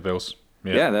take him at the Bills.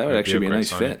 Yeah, that would actually be a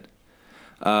nice fit.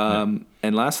 And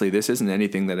lastly, this isn't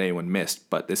anything that anyone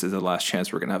missed, but this is the last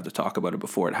chance we're going to have to talk about it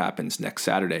before it happens next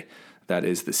Saturday. That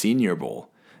is the Senior Bowl.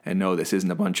 And no, this isn't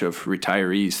a bunch of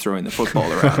retirees throwing the football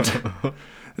around.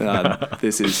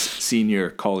 This is senior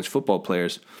college football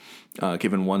players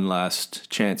given one last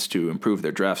chance to improve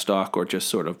their draft stock or just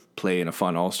sort of play in a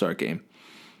fun all-star game.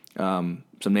 Some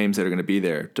names that are going to be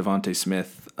there: Devontae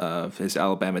Smith, his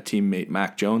Alabama teammate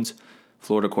Mac Jones,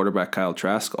 Florida quarterback Kyle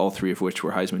Trask, all three of which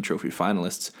were Heisman Trophy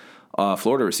finalists.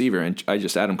 Florida receiver, and I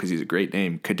just add him because he's a great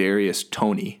name, Kadarius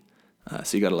Toney.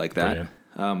 So you got to like that. Oh,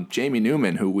 yeah. Jamie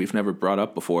Newman, who we've never brought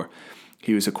up before,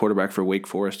 he was a quarterback for Wake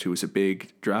Forest who was a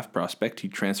big draft prospect. He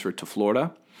transferred to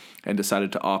Florida and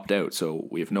decided to opt out, so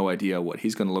we have no idea what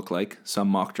he's going to look like. Some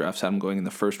mock drafts had him going in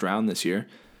the first round this year.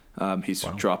 He's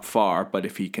dropped far, but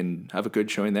if he can have a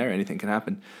good showing there, anything can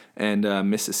happen. And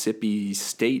Mississippi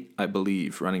State, I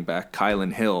believe, running back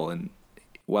Kylan Hill, and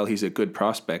while he's a good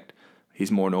prospect,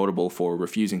 he's more notable for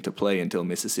refusing to play until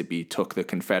Mississippi took the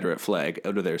Confederate flag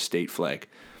out of their state flag.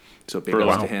 So big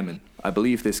ups to him. And I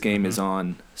believe this game is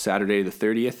on Saturday the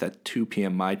 30th at 2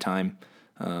 p.m. my time,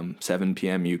 7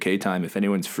 p.m. UK time. If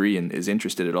anyone's free and is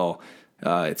interested at all,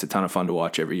 it's a ton of fun to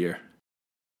watch every year.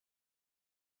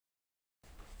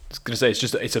 I was going to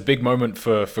say, it's a big moment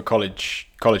for college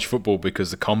football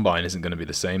because the combine isn't going to be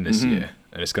the same this year.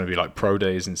 And it's going to be like pro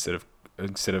days instead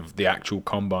of the actual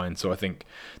combine. So I think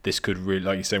this could really,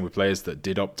 like you're saying, with players that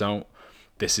did opt out,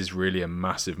 this is really a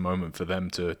massive moment for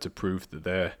them to prove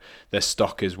that their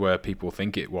stock is where people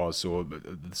think it was, or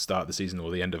at the start of the season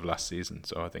or the end of last season.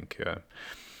 So I think,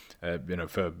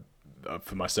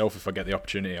 for myself, if I get the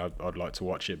opportunity, I'd like to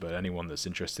watch it. But anyone that's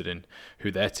interested in who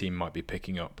their team might be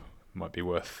picking up might be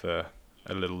worth a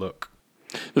little look.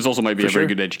 This also might be a very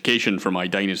good education for my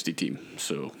dynasty team.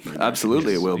 So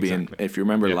absolutely, it will be. And if you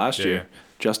remember last year,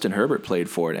 Justin Herbert played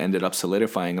for it, ended up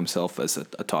solidifying himself as a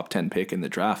top 10 pick in the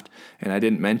draft. And I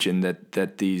didn't mention that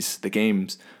the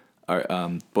games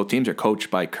are both teams are coached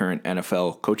by current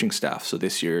NFL coaching staff. So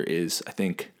this year is, I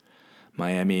think,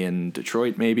 Miami and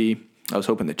Detroit. Maybe I was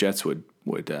hoping the Jets would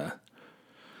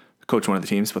coach one of the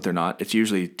teams, but they're not. It's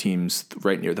usually teams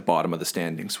right near the bottom of the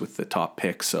standings with the top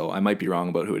picks. So I might be wrong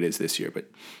about who it is this year,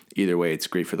 but either way, it's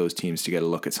great for those teams to get a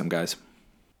look at some guys.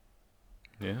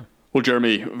 Yeah. Well,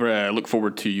 Jeremy, look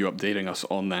forward to you updating us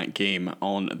on that game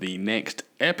on the next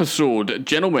episode.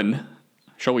 Gentlemen,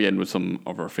 shall we end with some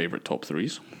of our favourite top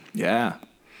threes? Yeah.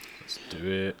 Let's do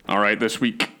it. All right, this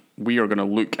week we are going to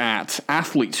look at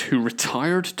athletes who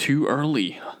retired too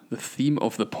early. the theme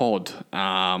of the pod.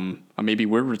 And maybe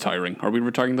we're retiring. Are we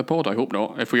retiring the pod? I hope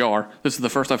not. If we are, this is the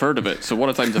first I've heard of it. So what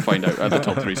a time to find out at the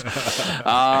top threes.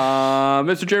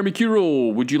 Mr. Jeremy Kuro,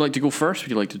 would you like to go first?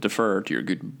 Would you like to defer to your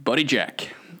good buddy Jack?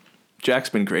 Jack's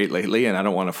been great lately, and I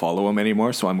don't want to follow him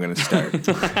anymore, so I'm going to start.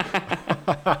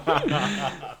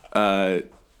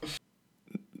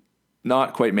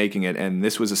 Not quite making it, and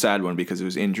this was a sad one because it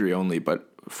was injury only, but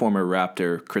former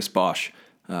Raptor Chris Bosh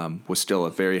was still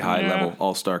a very high-level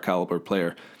all-star caliber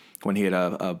player when he had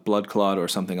a blood clot or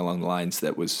something along the lines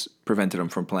that was prevented him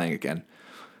from playing again.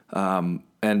 And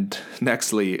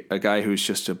nextly, a guy who's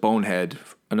just a bonehead,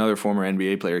 another former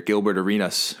NBA player, Gilbert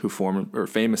Arenas, who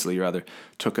famously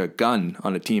took a gun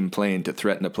on a team plane to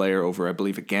threaten a player over, I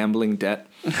believe, a gambling debt.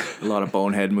 A lot of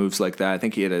bonehead moves like that. I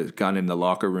think he had a gun in the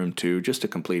locker room too. Just a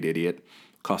complete idiot.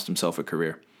 Cost himself a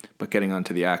career. But getting on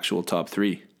to the actual top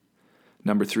three.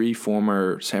 Number 3,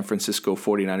 former San Francisco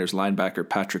 49ers linebacker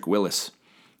Patrick Willis.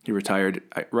 He retired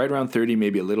right around 30,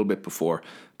 maybe a little bit before,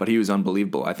 but he was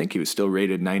unbelievable. I think he was still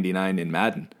rated 99 in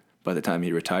Madden by the time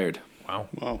he retired.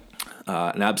 Wow.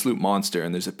 An absolute monster,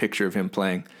 and there's a picture of him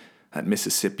playing at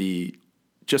Mississippi,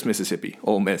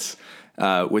 Ole Miss,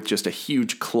 with just a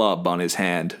huge club on his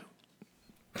hand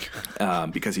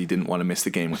because he didn't want to miss the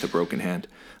game with a broken hand.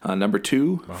 Number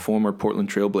 2, former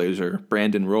Portland Trailblazer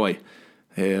Brandon Roy.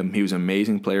 He was an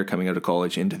amazing player coming out of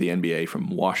college into the NBA from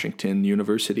Washington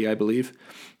University, I believe.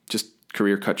 Just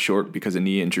career cut short because of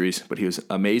knee injuries, but he was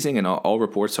amazing, and all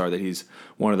reports are that he's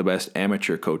one of the best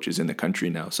amateur coaches in the country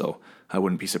now, so I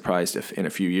wouldn't be surprised if in a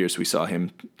few years we saw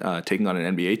him taking on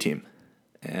an NBA team.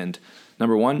 And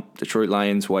number 1, Detroit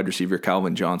Lions wide receiver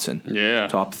Calvin Johnson. Yeah.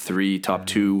 Top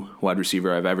 2 wide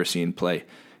receiver I've ever seen play.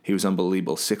 He was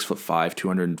unbelievable, 6'5",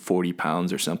 240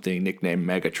 pounds or something, nicknamed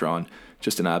Megatron.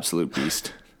 Just an absolute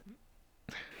beast.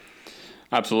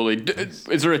 Absolutely.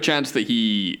 Is there a chance that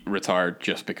he retired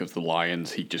just because the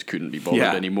Lions, he just couldn't be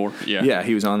bothered anymore? Yeah,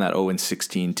 he was on that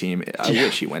 0-16 team. I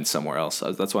wish he went somewhere else.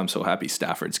 That's why I'm so happy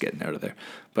Stafford's getting out of there.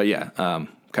 But yeah,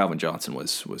 Calvin Johnson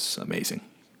was amazing.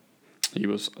 He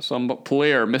was some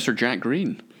player, Mr. Jack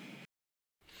Green.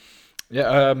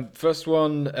 Yeah, first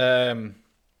one,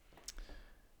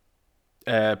 player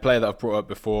that I've brought up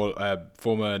before,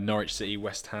 former Norwich City,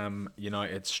 West Ham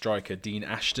United striker Dean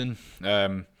Ashton.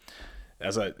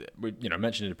 As I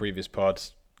mentioned in the previous pod,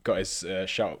 got his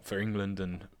shout for England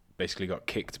and basically got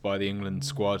kicked by the England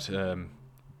squad,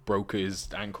 broke his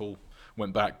ankle,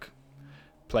 went back,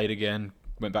 played again,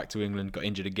 went back to England, got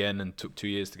injured again and took 2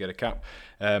 years to get a cap.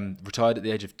 Retired at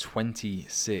the age of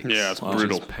 26. Yeah, it's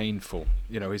brutal. Which is painful.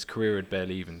 His career had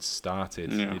barely even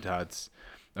started. Yeah. He'd had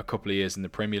a couple of years in the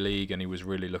Premier League and he was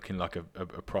really looking like a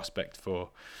prospect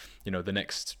for, the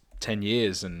next 10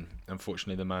 years, and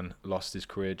unfortunately the man lost his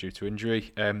career due to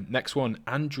injury. Next one,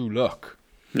 Andrew Luck.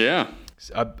 Yeah.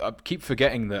 I keep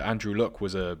forgetting that Andrew Luck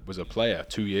was a player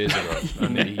 2 years ago,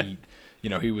 and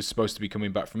he was supposed to be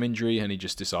coming back from injury, and he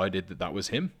just decided that was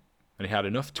him, and he had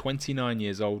enough. 29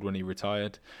 years old when he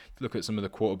retired. Look at some of the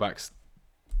quarterbacks.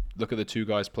 Look at the two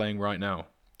guys playing right now.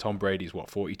 Tom Brady's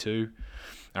 42.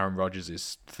 Aaron Rodgers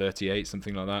is 38,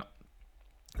 something like that.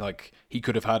 Like, he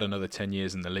could have had another 10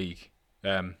 years in the league.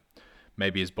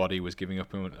 Maybe his body was giving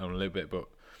up on a little bit, but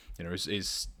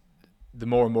the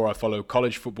more and more I follow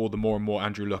college football, the more and more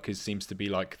Andrew Luck seems to be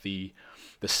like the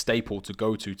staple to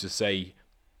go to say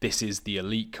this is the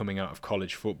elite coming out of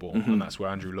college football, and that's where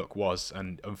Andrew Luck was.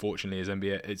 And unfortunately,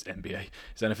 his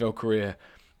NFL career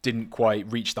didn't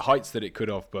quite reach the heights that it could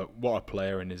have. But what a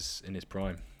player in his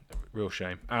prime, real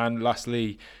shame. And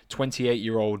lastly,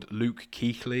 28-year-old Luke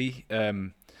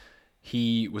Kuechly.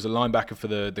 He was a linebacker for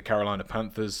the Carolina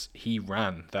Panthers. He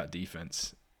ran that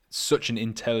defense. Such an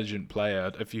intelligent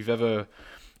player. If you've ever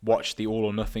watched the All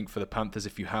or Nothing for the Panthers,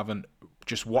 if you haven't,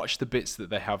 just watch the bits that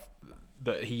they have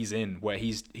that he's in, where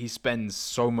he spends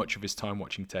so much of his time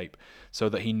watching tape so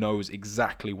that he knows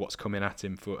exactly what's coming at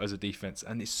him as a defense.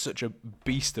 And he's such a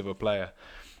beast of a player.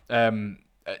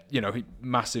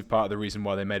 Massive part of the reason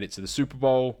why they made it to the Super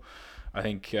Bowl. I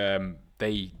think they're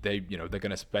going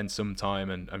to spend some time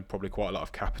and probably quite a lot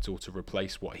of capital to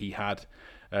replace what he had.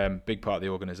 Big part of the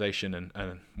organization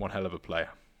and one hell of a player.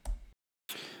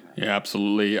 Yeah,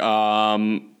 absolutely.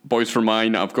 Boys, for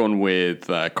mine, I've gone with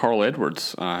Carl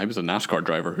Edwards. He was a NASCAR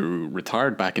driver who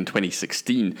retired back in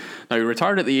 2016. Now, he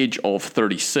retired at the age of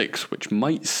 36, which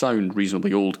might sound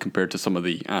reasonably old compared to some of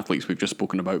the athletes we've just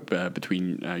spoken about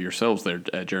between yourselves there,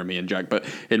 Jeremy and Jack. But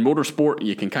in motorsport,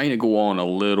 you can kind of go on a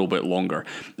little bit longer.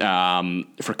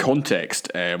 For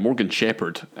context, Morgan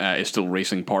Shepherd is still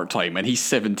racing part-time, and he's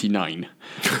 79.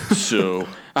 So,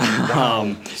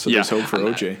 so there's hope for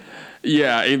OJ.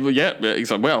 Yeah,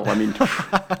 exactly. Well, I mean,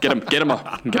 get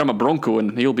him a Bronco,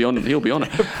 and he'll be on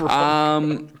it.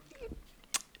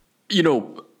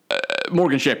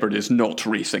 Morgan Shepherd is not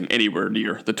racing anywhere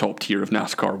near the top tier of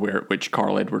NASCAR, which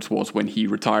Carl Edwards was when he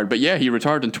retired. But yeah, he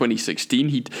retired in 2016.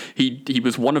 He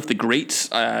was one of the greats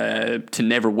to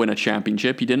never win a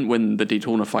championship. He didn't win the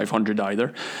Daytona 500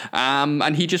 either,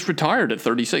 and he just retired at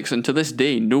 36. And to this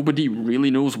day, nobody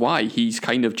really knows why. He's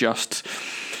kind of just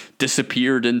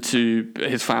disappeared into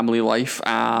his family life.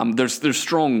 There's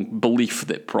strong belief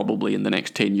that probably in the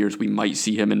next 10 years we might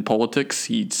see him in politics.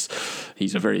 He's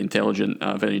a very intelligent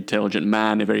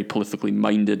man, a very politically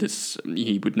minded.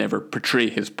 He would never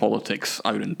portray his politics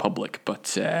out in public,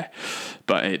 but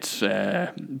it's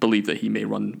believed that he may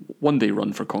one day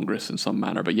run for Congress in some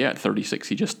manner. But yeah, at 36,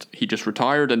 he just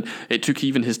retired, and it took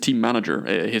even his team manager,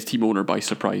 his team owner, by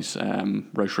surprise.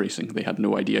 Roush Racing, they had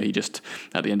no idea. He just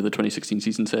at the end of the 2016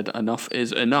 season said, "Enough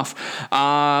is enough."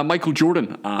 Michael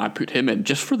Jordan, I put him in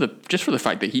just for the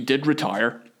fact that he did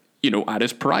retire, at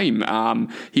his prime.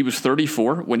 He was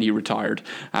 34 when he retired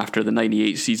after the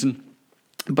 98 season.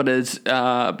 But as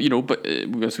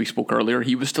we spoke earlier,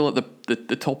 he was still at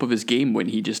the top of his game when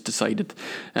he just decided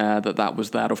that was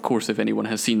that. Of course, if anyone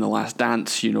has seen The Last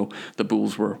Dance, the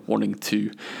Bulls were wanting to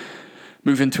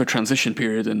move into a transition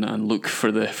period and look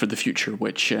for the future,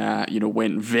 which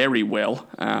went very well.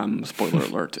 Spoiler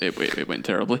alert, it went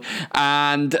terribly.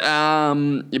 And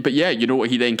but yeah,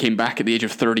 he then came back at the age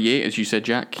of 38, as you said,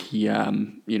 Jack. He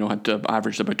had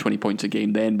averaged about 20 points a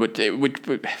game then, but it would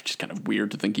just kind of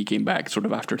weird to think he came back sort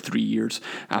of after 3 years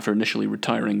after initially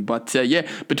retiring. But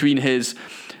between his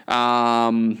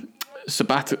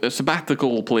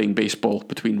sabbatical playing baseball,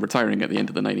 between retiring at the end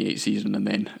of the 98 season and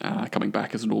then coming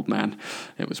back as an old man,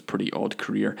 it was a pretty odd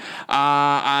career.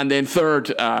 And then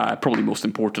third, probably most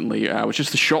importantly, was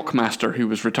just the Shockmaster, who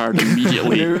was retired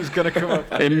immediately. I knew it was going to come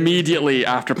up. Immediately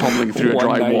after pummeling through a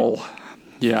dry wall.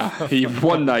 Yeah, he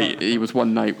was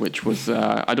one night, which was,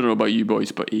 I don't know about you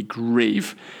boys, but a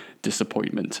grave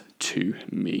disappointment to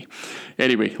me.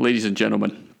 Anyway, ladies and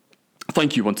gentlemen,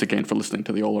 thank you once again for listening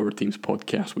to the All Our Teams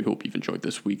podcast. We hope you've enjoyed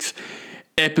this week's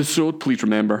episode. Please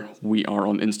remember, we are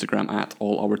on Instagram at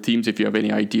All Our Teams. If you have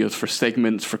any ideas for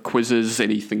segments, for quizzes,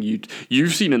 anything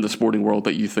you've seen in the sporting world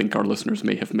that you think our listeners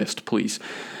may have missed, please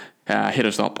hit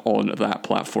us up on that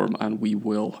platform and we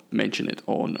will mention it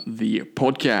on the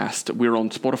podcast. We're on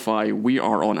Spotify. We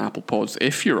are on Apple Pods.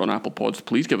 If you're on Apple Pods,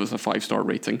 please give us a 5-star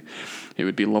rating. It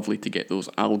would be lovely to get those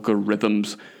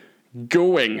algorithms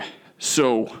going.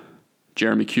 So,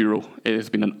 Jeremy Curo, it has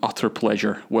been an utter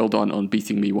pleasure. Well done on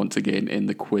beating me once again in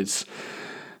the quiz.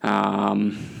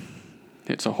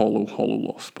 It's a hollow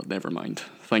loss, but never mind.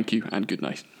 Thank you and good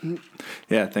night.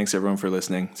 Yeah, thanks everyone for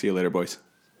listening. See you later, boys.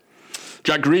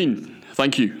 Jack Green,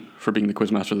 thank you for being the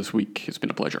quizmaster this week. It's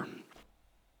been a pleasure.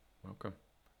 Welcome.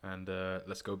 And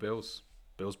let's go Bills.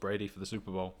 Bills Brady for the Super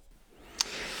Bowl.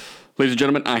 Ladies and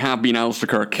gentlemen, I have been Alistair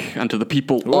Kirk, and to the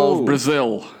people of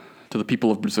Brazil,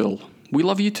 we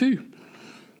love you too.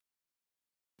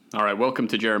 All right, welcome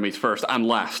to Jeremy's first and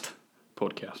last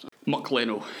podcast.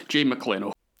 Jay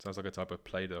McLeno. Sounds like a type of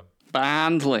Play-Doh.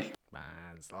 Bandley.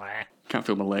 Can't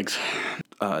feel my legs.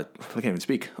 I can't even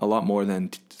speak. A lot more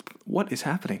than... What is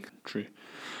happening? True.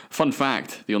 Fun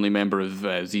fact, the only member of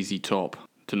ZZ Top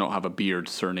to not have a beard,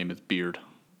 surname is Beard.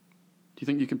 Do you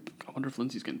think you can... I wonder if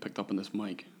Lindsay's getting picked up on this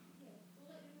mic.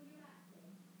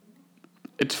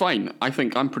 It's fine.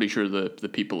 I'm pretty sure the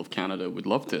people of Canada would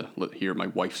love to hear my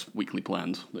wife's weekly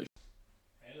plans. Hello.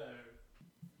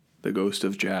 The ghost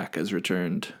of Jack has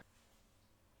returned.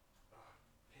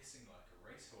 Pissing like a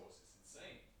racehorse. It's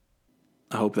insane.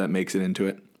 I hope that makes it into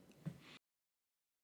it.